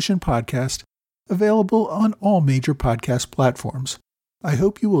American Revolution podcast, available on all major podcast platforms. I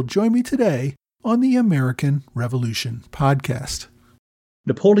hope you will join me today on the American Revolution podcast.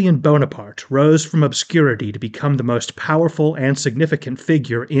 Napoleon Bonaparte rose from obscurity to become the most powerful and significant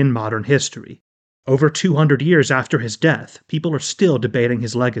figure in modern history. Over 200 years after his death, people are still debating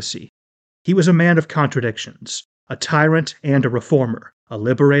his legacy. He was a man of contradictions, a tyrant and a reformer, a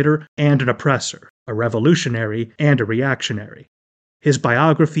liberator and an oppressor, a revolutionary and a reactionary. His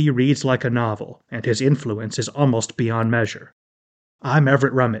biography reads like a novel, and his influence is almost beyond measure. I'm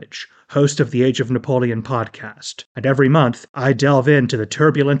Everett Rummage, host of the Age of Napoleon podcast, and every month I delve into the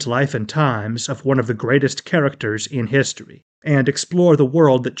turbulent life and times of one of the greatest characters in history, and explore the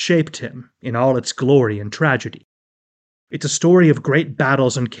world that shaped him in all its glory and tragedy. It's a story of great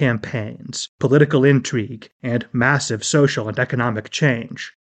battles and campaigns, political intrigue, and massive social and economic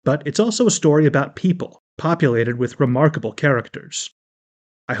change. But it's also a story about people, populated with remarkable characters.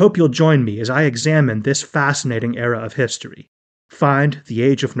 I hope you'll join me as I examine this fascinating era of history. Find The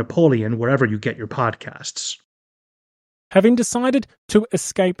Age of Napoleon wherever you get your podcasts. Having decided to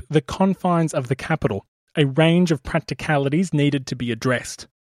escape the confines of the capital, a range of practicalities needed to be addressed.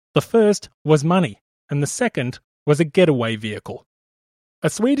 The first was money, and the second was a getaway vehicle. A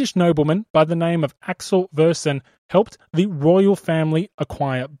Swedish nobleman by the name of Axel Versen helped the royal family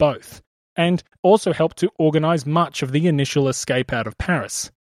acquire both, and also helped to organize much of the initial escape out of Paris.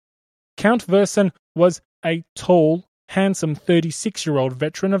 Count Versen was a tall, handsome 36-year-old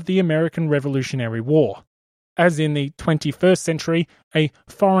veteran of the American Revolutionary War. As in the 21st century, a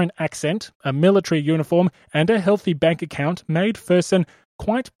foreign accent, a military uniform, and a healthy bank account made Versen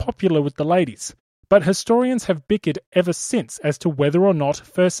quite popular with the ladies. But historians have bickered ever since as to whether or not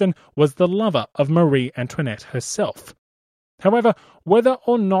Versen was the lover of Marie Antoinette herself. However, whether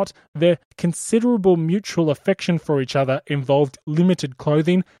or not their considerable mutual affection for each other involved limited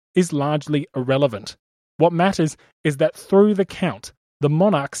clothing is largely irrelevant. What matters is that through the Count, the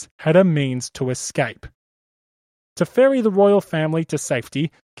monarchs had a means to escape. To ferry the royal family to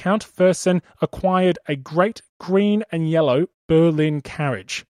safety, Count Versen acquired a great green and yellow Berlin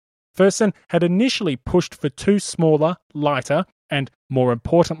carriage. Versen had initially pushed for two smaller, lighter, and, more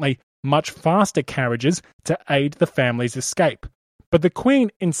importantly, much faster carriages to aid the family's escape, but the Queen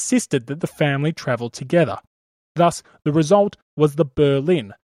insisted that the family travel together. Thus, the result was the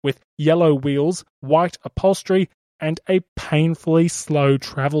Berlin, with yellow wheels, white upholstery, and a painfully slow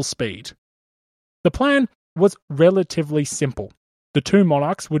travel speed. The plan was relatively simple. The two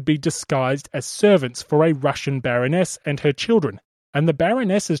monarchs would be disguised as servants for a Russian baroness and her children, and the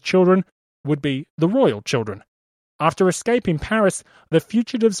baroness's children would be the royal children. After escaping Paris, the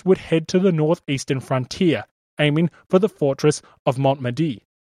fugitives would head to the northeastern frontier, aiming for the fortress of Montmedy.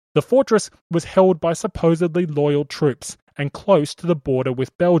 The fortress was held by supposedly loyal troops and close to the border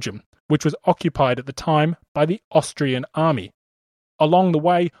with Belgium, which was occupied at the time by the Austrian army. Along the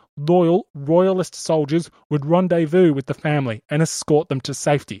way, loyal royalist soldiers would rendezvous with the family and escort them to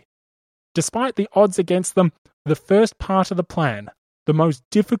safety. Despite the odds against them, the first part of the plan, the most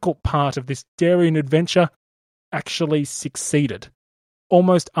difficult part of this daring adventure, actually succeeded.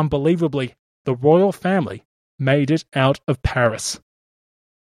 Almost unbelievably, the royal family made it out of Paris.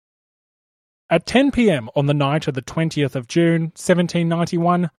 At 10 p.m. on the night of the 20th of June,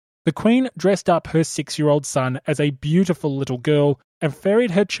 1791, the Queen dressed up her 6-year-old son as a beautiful little girl and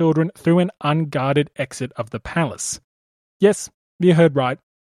ferried her children through an unguarded exit of the palace. Yes, you heard right,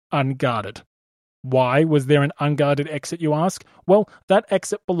 unguarded. Why was there an unguarded exit, you ask? Well, that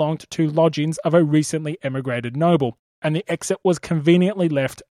exit belonged to lodgings of a recently emigrated noble, and the exit was conveniently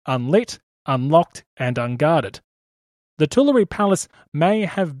left unlit, unlocked, and unguarded. The Tuileries Palace may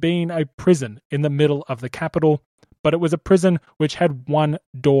have been a prison in the middle of the capital, but it was a prison which had one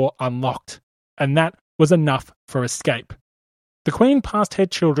door unlocked, and that was enough for escape. The Queen passed her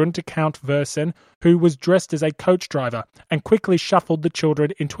children to Count Versen, who was dressed as a coach driver, and quickly shuffled the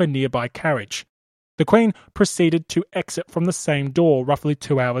children into a nearby carriage. The Queen proceeded to exit from the same door roughly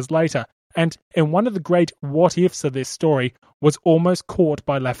 2 hours later, and in one of the great what-ifs of this story, was almost caught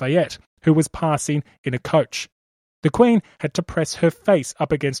by Lafayette, who was passing in a coach. The Queen had to press her face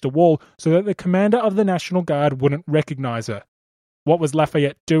up against a wall so that the commander of the National Guard wouldn't recognise her. What was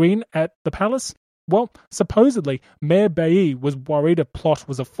Lafayette doing at the palace? Well, supposedly, Mayor Bailly was worried a plot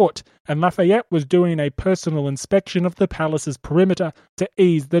was afoot, and Lafayette was doing a personal inspection of the palace's perimeter to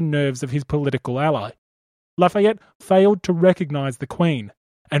ease the nerves of his political ally. Lafayette failed to recognise the Queen,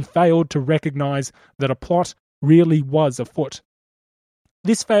 and failed to recognise that a plot really was afoot.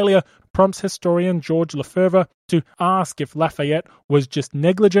 This failure prompts historian George Lefebvre to ask if Lafayette was just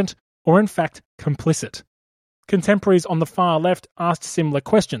negligent or in fact complicit. Contemporaries on the far left asked similar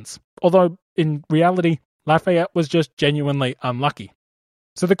questions, although in reality Lafayette was just genuinely unlucky.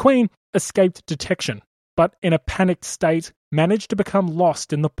 So the Queen escaped detection, but in a panicked state managed to become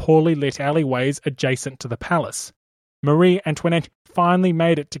lost in the poorly lit alleyways adjacent to the palace. Marie Antoinette finally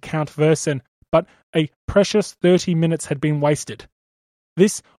made it to Count Versen, but a precious 30 minutes had been wasted.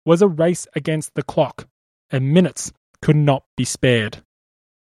 This was a race against the clock, and minutes could not be spared.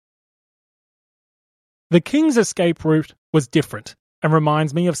 The King's escape route was different, and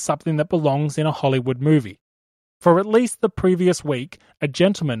reminds me of something that belongs in a Hollywood movie. For at least the previous week, a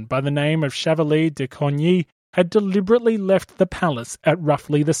gentleman by the name of Chevalier de Coigny had deliberately left the palace at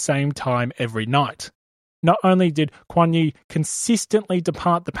roughly the same time every night. Not only did Coigny consistently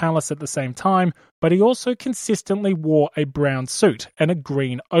depart the palace at the same time, but he also consistently wore a brown suit and a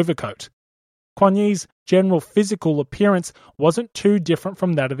green overcoat. Coigny's general physical appearance wasn't too different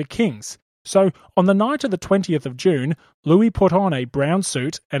from that of the King's. So, on the night of the 20th of June, Louis put on a brown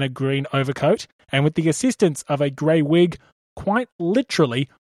suit and a green overcoat, and with the assistance of a grey wig, quite literally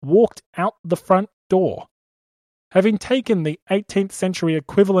walked out the front door. Having taken the 18th century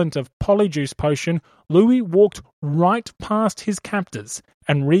equivalent of polyjuice potion, Louis walked right past his captors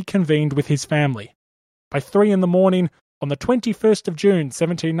and reconvened with his family. By 3 a.m, on the 21st of June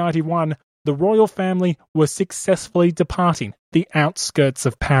 1791, the royal family were successfully departing the outskirts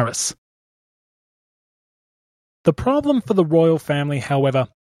of Paris. The problem for the royal family, however,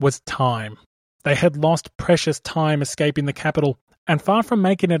 was time. They had lost precious time escaping the capital, and far from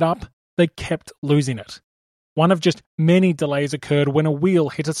making it up, they kept losing it. One of just many delays occurred when a wheel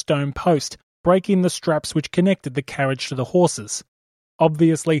hit a stone post, breaking the straps which connected the carriage to the horses.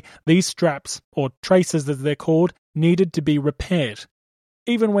 Obviously, these straps, or traces as they're called, needed to be repaired.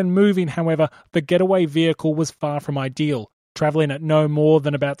 Even when moving, however, the getaway vehicle was far from ideal, travelling at no more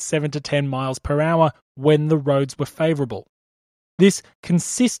than about 7 to 10 miles per hour when the roads were favourable. This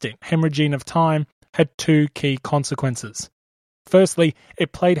consistent hemorrhaging of time had two key consequences. Firstly,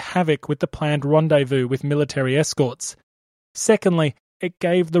 it played havoc with the planned rendezvous with military escorts. Secondly, it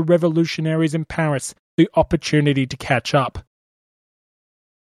gave the revolutionaries in Paris the opportunity to catch up.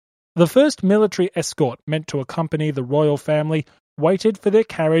 The first military escort meant to accompany the royal family waited for their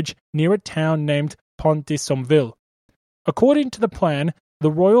carriage near a town named Pont-de-Sommeville. According to the plan,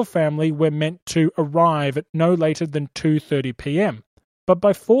 the royal family were meant to arrive at no later than 2:30 p.m, but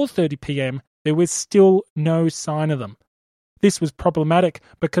by 4:30 p.m, there was still no sign of them. This was problematic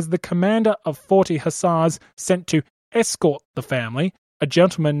because the commander of 40 hussars sent to escort the family, a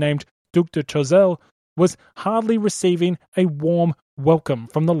gentleman named Duc de Choiseul, was hardly receiving a warm welcome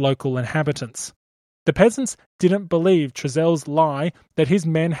from the local inhabitants. The peasants didn't believe Choiseul's lie that his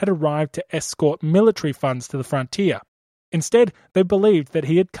men had arrived to escort military funds to the frontier. Instead, they believed that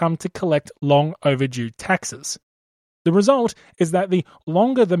he had come to collect long overdue taxes. The result is that the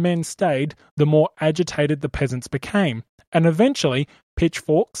longer the men stayed, the more agitated the peasants became, and eventually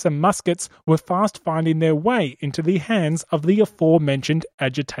pitchforks and muskets were fast finding their way into the hands of the aforementioned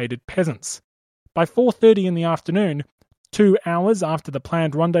agitated peasants. By 4:30 in the afternoon, 2 hours after the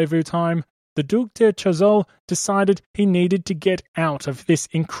planned rendezvous time, the Duc de Choiseul decided he needed to get out of this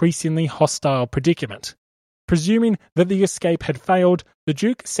increasingly hostile predicament. Presuming that the escape had failed, the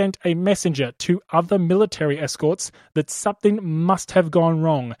Duke sent a messenger to other military escorts that something must have gone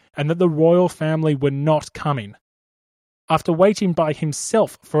wrong and that the royal family were not coming. After waiting by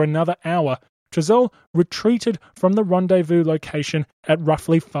himself for another hour, Choiseul retreated from the rendezvous location at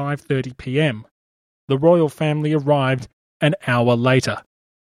roughly 5:30 p.m. The royal family arrived an hour later.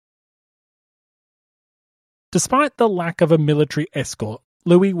 Despite the lack of a military escort,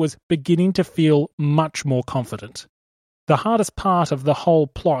 Louis was beginning to feel much more confident. The hardest part of the whole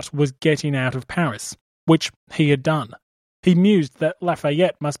plot was getting out of Paris, which he had done. He mused that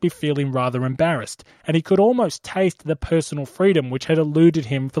Lafayette must be feeling rather embarrassed, and he could almost taste the personal freedom which had eluded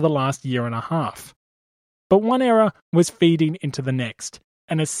him for the last year and a half. But one era was feeding into the next,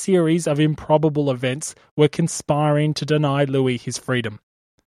 and a series of improbable events were conspiring to deny Louis his freedom.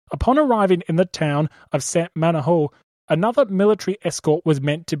 Upon arriving in the town of Saint-Manahoult, another military escort was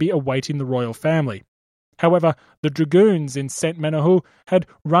meant to be awaiting the royal family. However, the dragoons in Saint-Manahoult had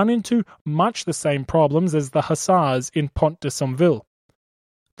run into much the same problems as the hussars in Pont-de-Sommeville.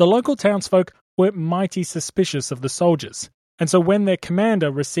 The local townsfolk were mighty suspicious of the soldiers, and so when their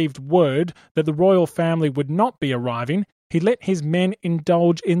commander received word that the royal family would not be arriving, he let his men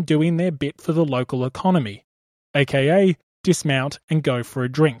indulge in doing their bit for the local economy, aka dismount and go for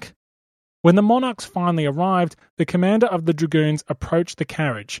a drink. When the monarchs finally arrived, the commander of the dragoons approached the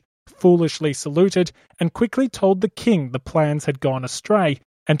carriage, foolishly saluted, and quickly told the king the plans had gone astray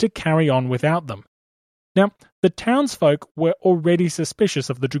and to carry on without them. Now, the townsfolk were already suspicious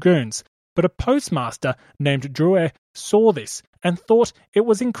of the dragoons, but a postmaster named Drouet saw this and thought it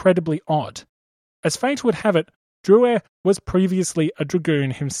was incredibly odd. As fate would have it, Drouet was previously a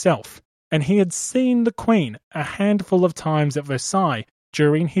dragoon himself, and he had seen the Queen a handful of times at Versailles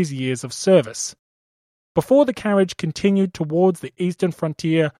during his years of service. Before the carriage continued towards the eastern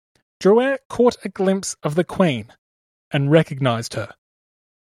frontier, Drouet caught a glimpse of the Queen and recognized her.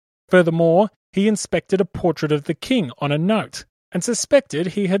 Furthermore, he inspected a portrait of the king on a note and suspected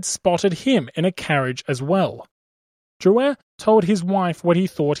he had spotted him in a carriage as well. Drouet told his wife what he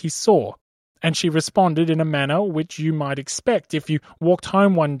thought he saw, and she responded in a manner which you might expect if you walked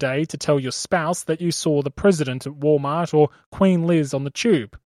home one day to tell your spouse that you saw the president at Walmart or Queen Liz on the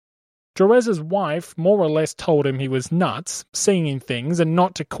tube. Drouet's wife more or less told him he was nuts, seeing things, and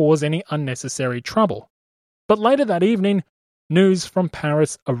not to cause any unnecessary trouble. But later that evening, news from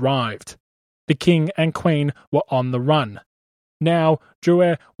Paris arrived. The king and queen were on the run. Now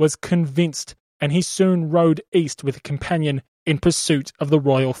Drouet was convinced, and he soon rode east with a companion in pursuit of the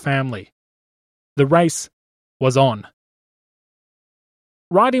royal family. The race was on.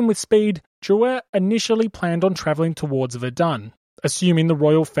 Riding with speed, Drouet initially planned on travelling towards Verdun, assuming the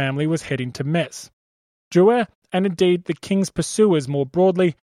royal family was heading to Metz. Drouet, and indeed the king's pursuers more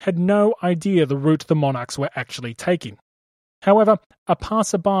broadly, had no idea the route the monarchs were actually taking. However, a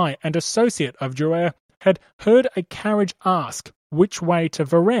passerby and associate of Drouet had heard a carriage ask which way to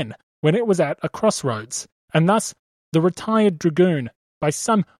Varennes when it was at a crossroads, and thus the retired dragoon, by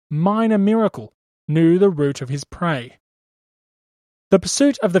some minor miracle, knew the route of his prey. The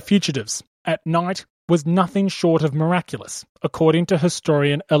pursuit of the fugitives at night was nothing short of miraculous, according to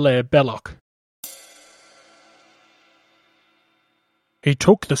historian Hilaire Belloc. He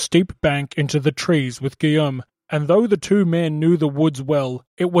took the steep bank into the trees with Guillaume, and though the two men knew the woods well,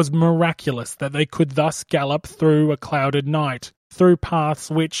 it was miraculous that they could thus gallop through a clouded night, through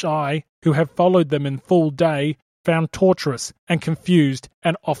paths which I, who have followed them in full day, found tortuous and confused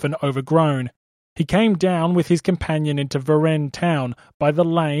and often overgrown. He came down with his companion into Varennes town by the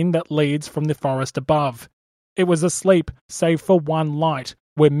lane that leads from the forest above. It was asleep save for one light,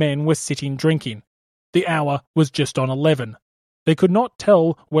 where men were sitting drinking. The hour was just on 11. They could not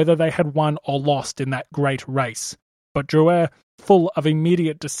tell whether they had won or lost in that great race. But Drouet, full of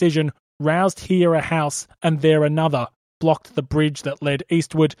immediate decision, roused here a house and there another, blocked the bridge that led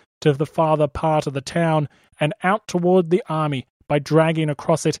eastward to the farther part of the town, and out toward the army by dragging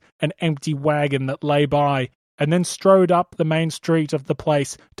across it an empty wagon that lay by, and then strode up the main street of the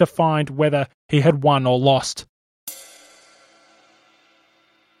place to find whether he had won or lost.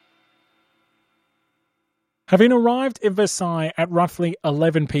 Having arrived in Versailles at roughly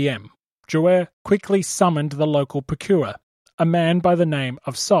 11 p.m, Drouet quickly summoned the local procureur, a man by the name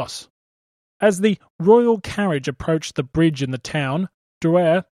of Sauce. As the royal carriage approached the bridge in the town,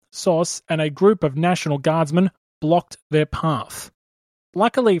 Drouet, Sauce, and a group of National Guardsmen blocked their path.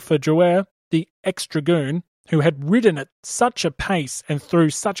 Luckily for Drouet, the ex-dragoon, who had ridden at such a pace and through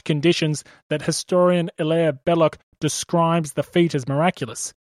such conditions that historian Hilaire Belloc describes the feat as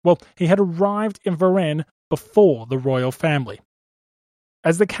miraculous, he had arrived in Varennes before the royal family.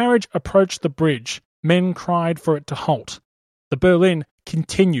 As the carriage approached the bridge, men cried for it to halt. The berlin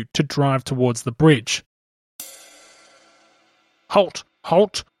continued to drive towards the bridge. "Halt!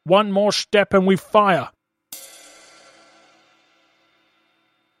 Halt! One more step and we fire!"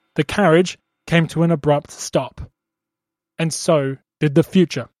 The carriage came to an abrupt stop, and so did the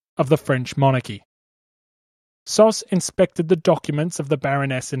future of the French monarchy. Sauce inspected the documents of the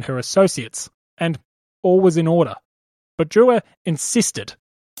Baroness and her associates, and all was in order. But Drouet insisted.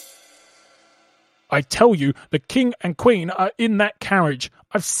 "I tell you, the King and Queen are in that carriage.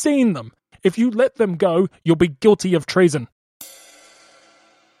 I've seen them. If you let them go, you'll be guilty of treason."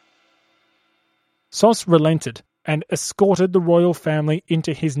 Sos relented and escorted the royal family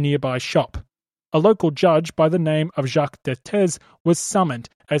into his nearby shop. A local judge by the name of Jacques d'Estèves was summoned,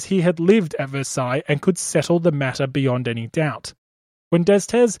 as he had lived at Versailles and could settle the matter beyond any doubt. When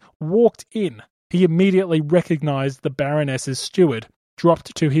d'Estèves walked in, he immediately recognized the Baroness's steward,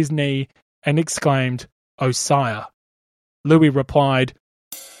 dropped to his knee, and exclaimed, "O sire." Louis replied,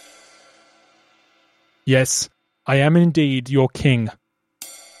 "Yes, I am indeed your king."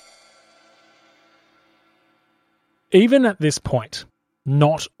 Even at this point,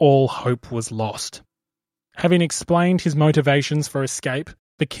 not all hope was lost. Having explained his motivations for escape,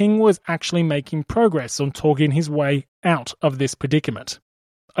 the king was actually making progress on talking his way out of this predicament.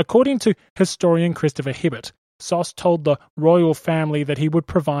 According to historian Christopher Hibbert, Sos told the royal family that he would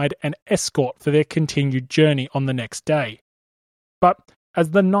provide an escort for their continued journey on the next day. But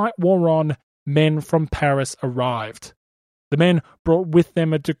as the night wore on, men from Paris arrived. The men brought with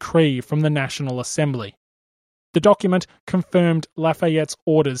them a decree from the National Assembly. The document confirmed Lafayette's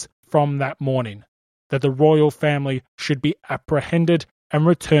orders from that morning, that the royal family should be apprehended and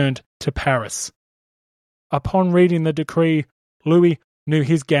returned to Paris. Upon reading the decree, Louis knew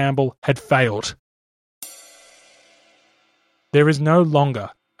his gamble had failed. There is no longer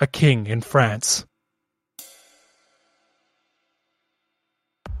a king in France.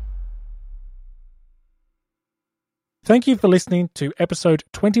 Thank you for listening to episode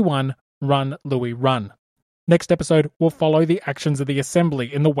 21, Run, Louis, Run. Next episode will follow the actions of the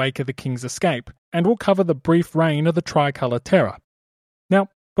Assembly in the wake of the King's escape, and will cover the brief reign of the Tricolour Terror. Now,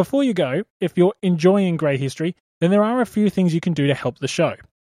 before you go, if you're enjoying Grey History, then there are a few things you can do to help the show.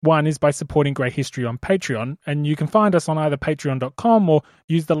 One is by supporting Grey History on Patreon, and you can find us on either patreon.com or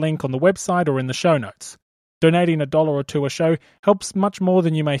use the link on the website or in the show notes. Donating $1 or $2 a show helps much more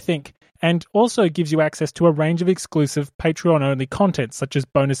than you may think, and also gives you access to a range of exclusive Patreon-only content such as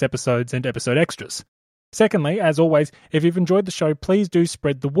bonus episodes and episode extras. Secondly, as always, if you've enjoyed the show, please do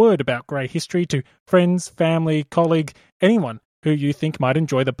spread the word about Grey History to friends, family, colleague, anyone who you think might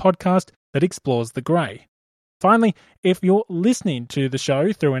enjoy the podcast that explores the grey. Finally, if you're listening to the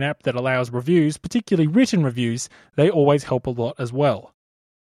show through an app that allows reviews, particularly written reviews, they always help a lot as well.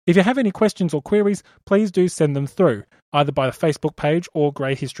 If you have any questions or queries, please do send them through, either by the Facebook page or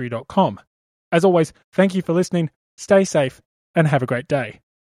greyhistory.com. As always, thank you for listening, stay safe, and have a great day.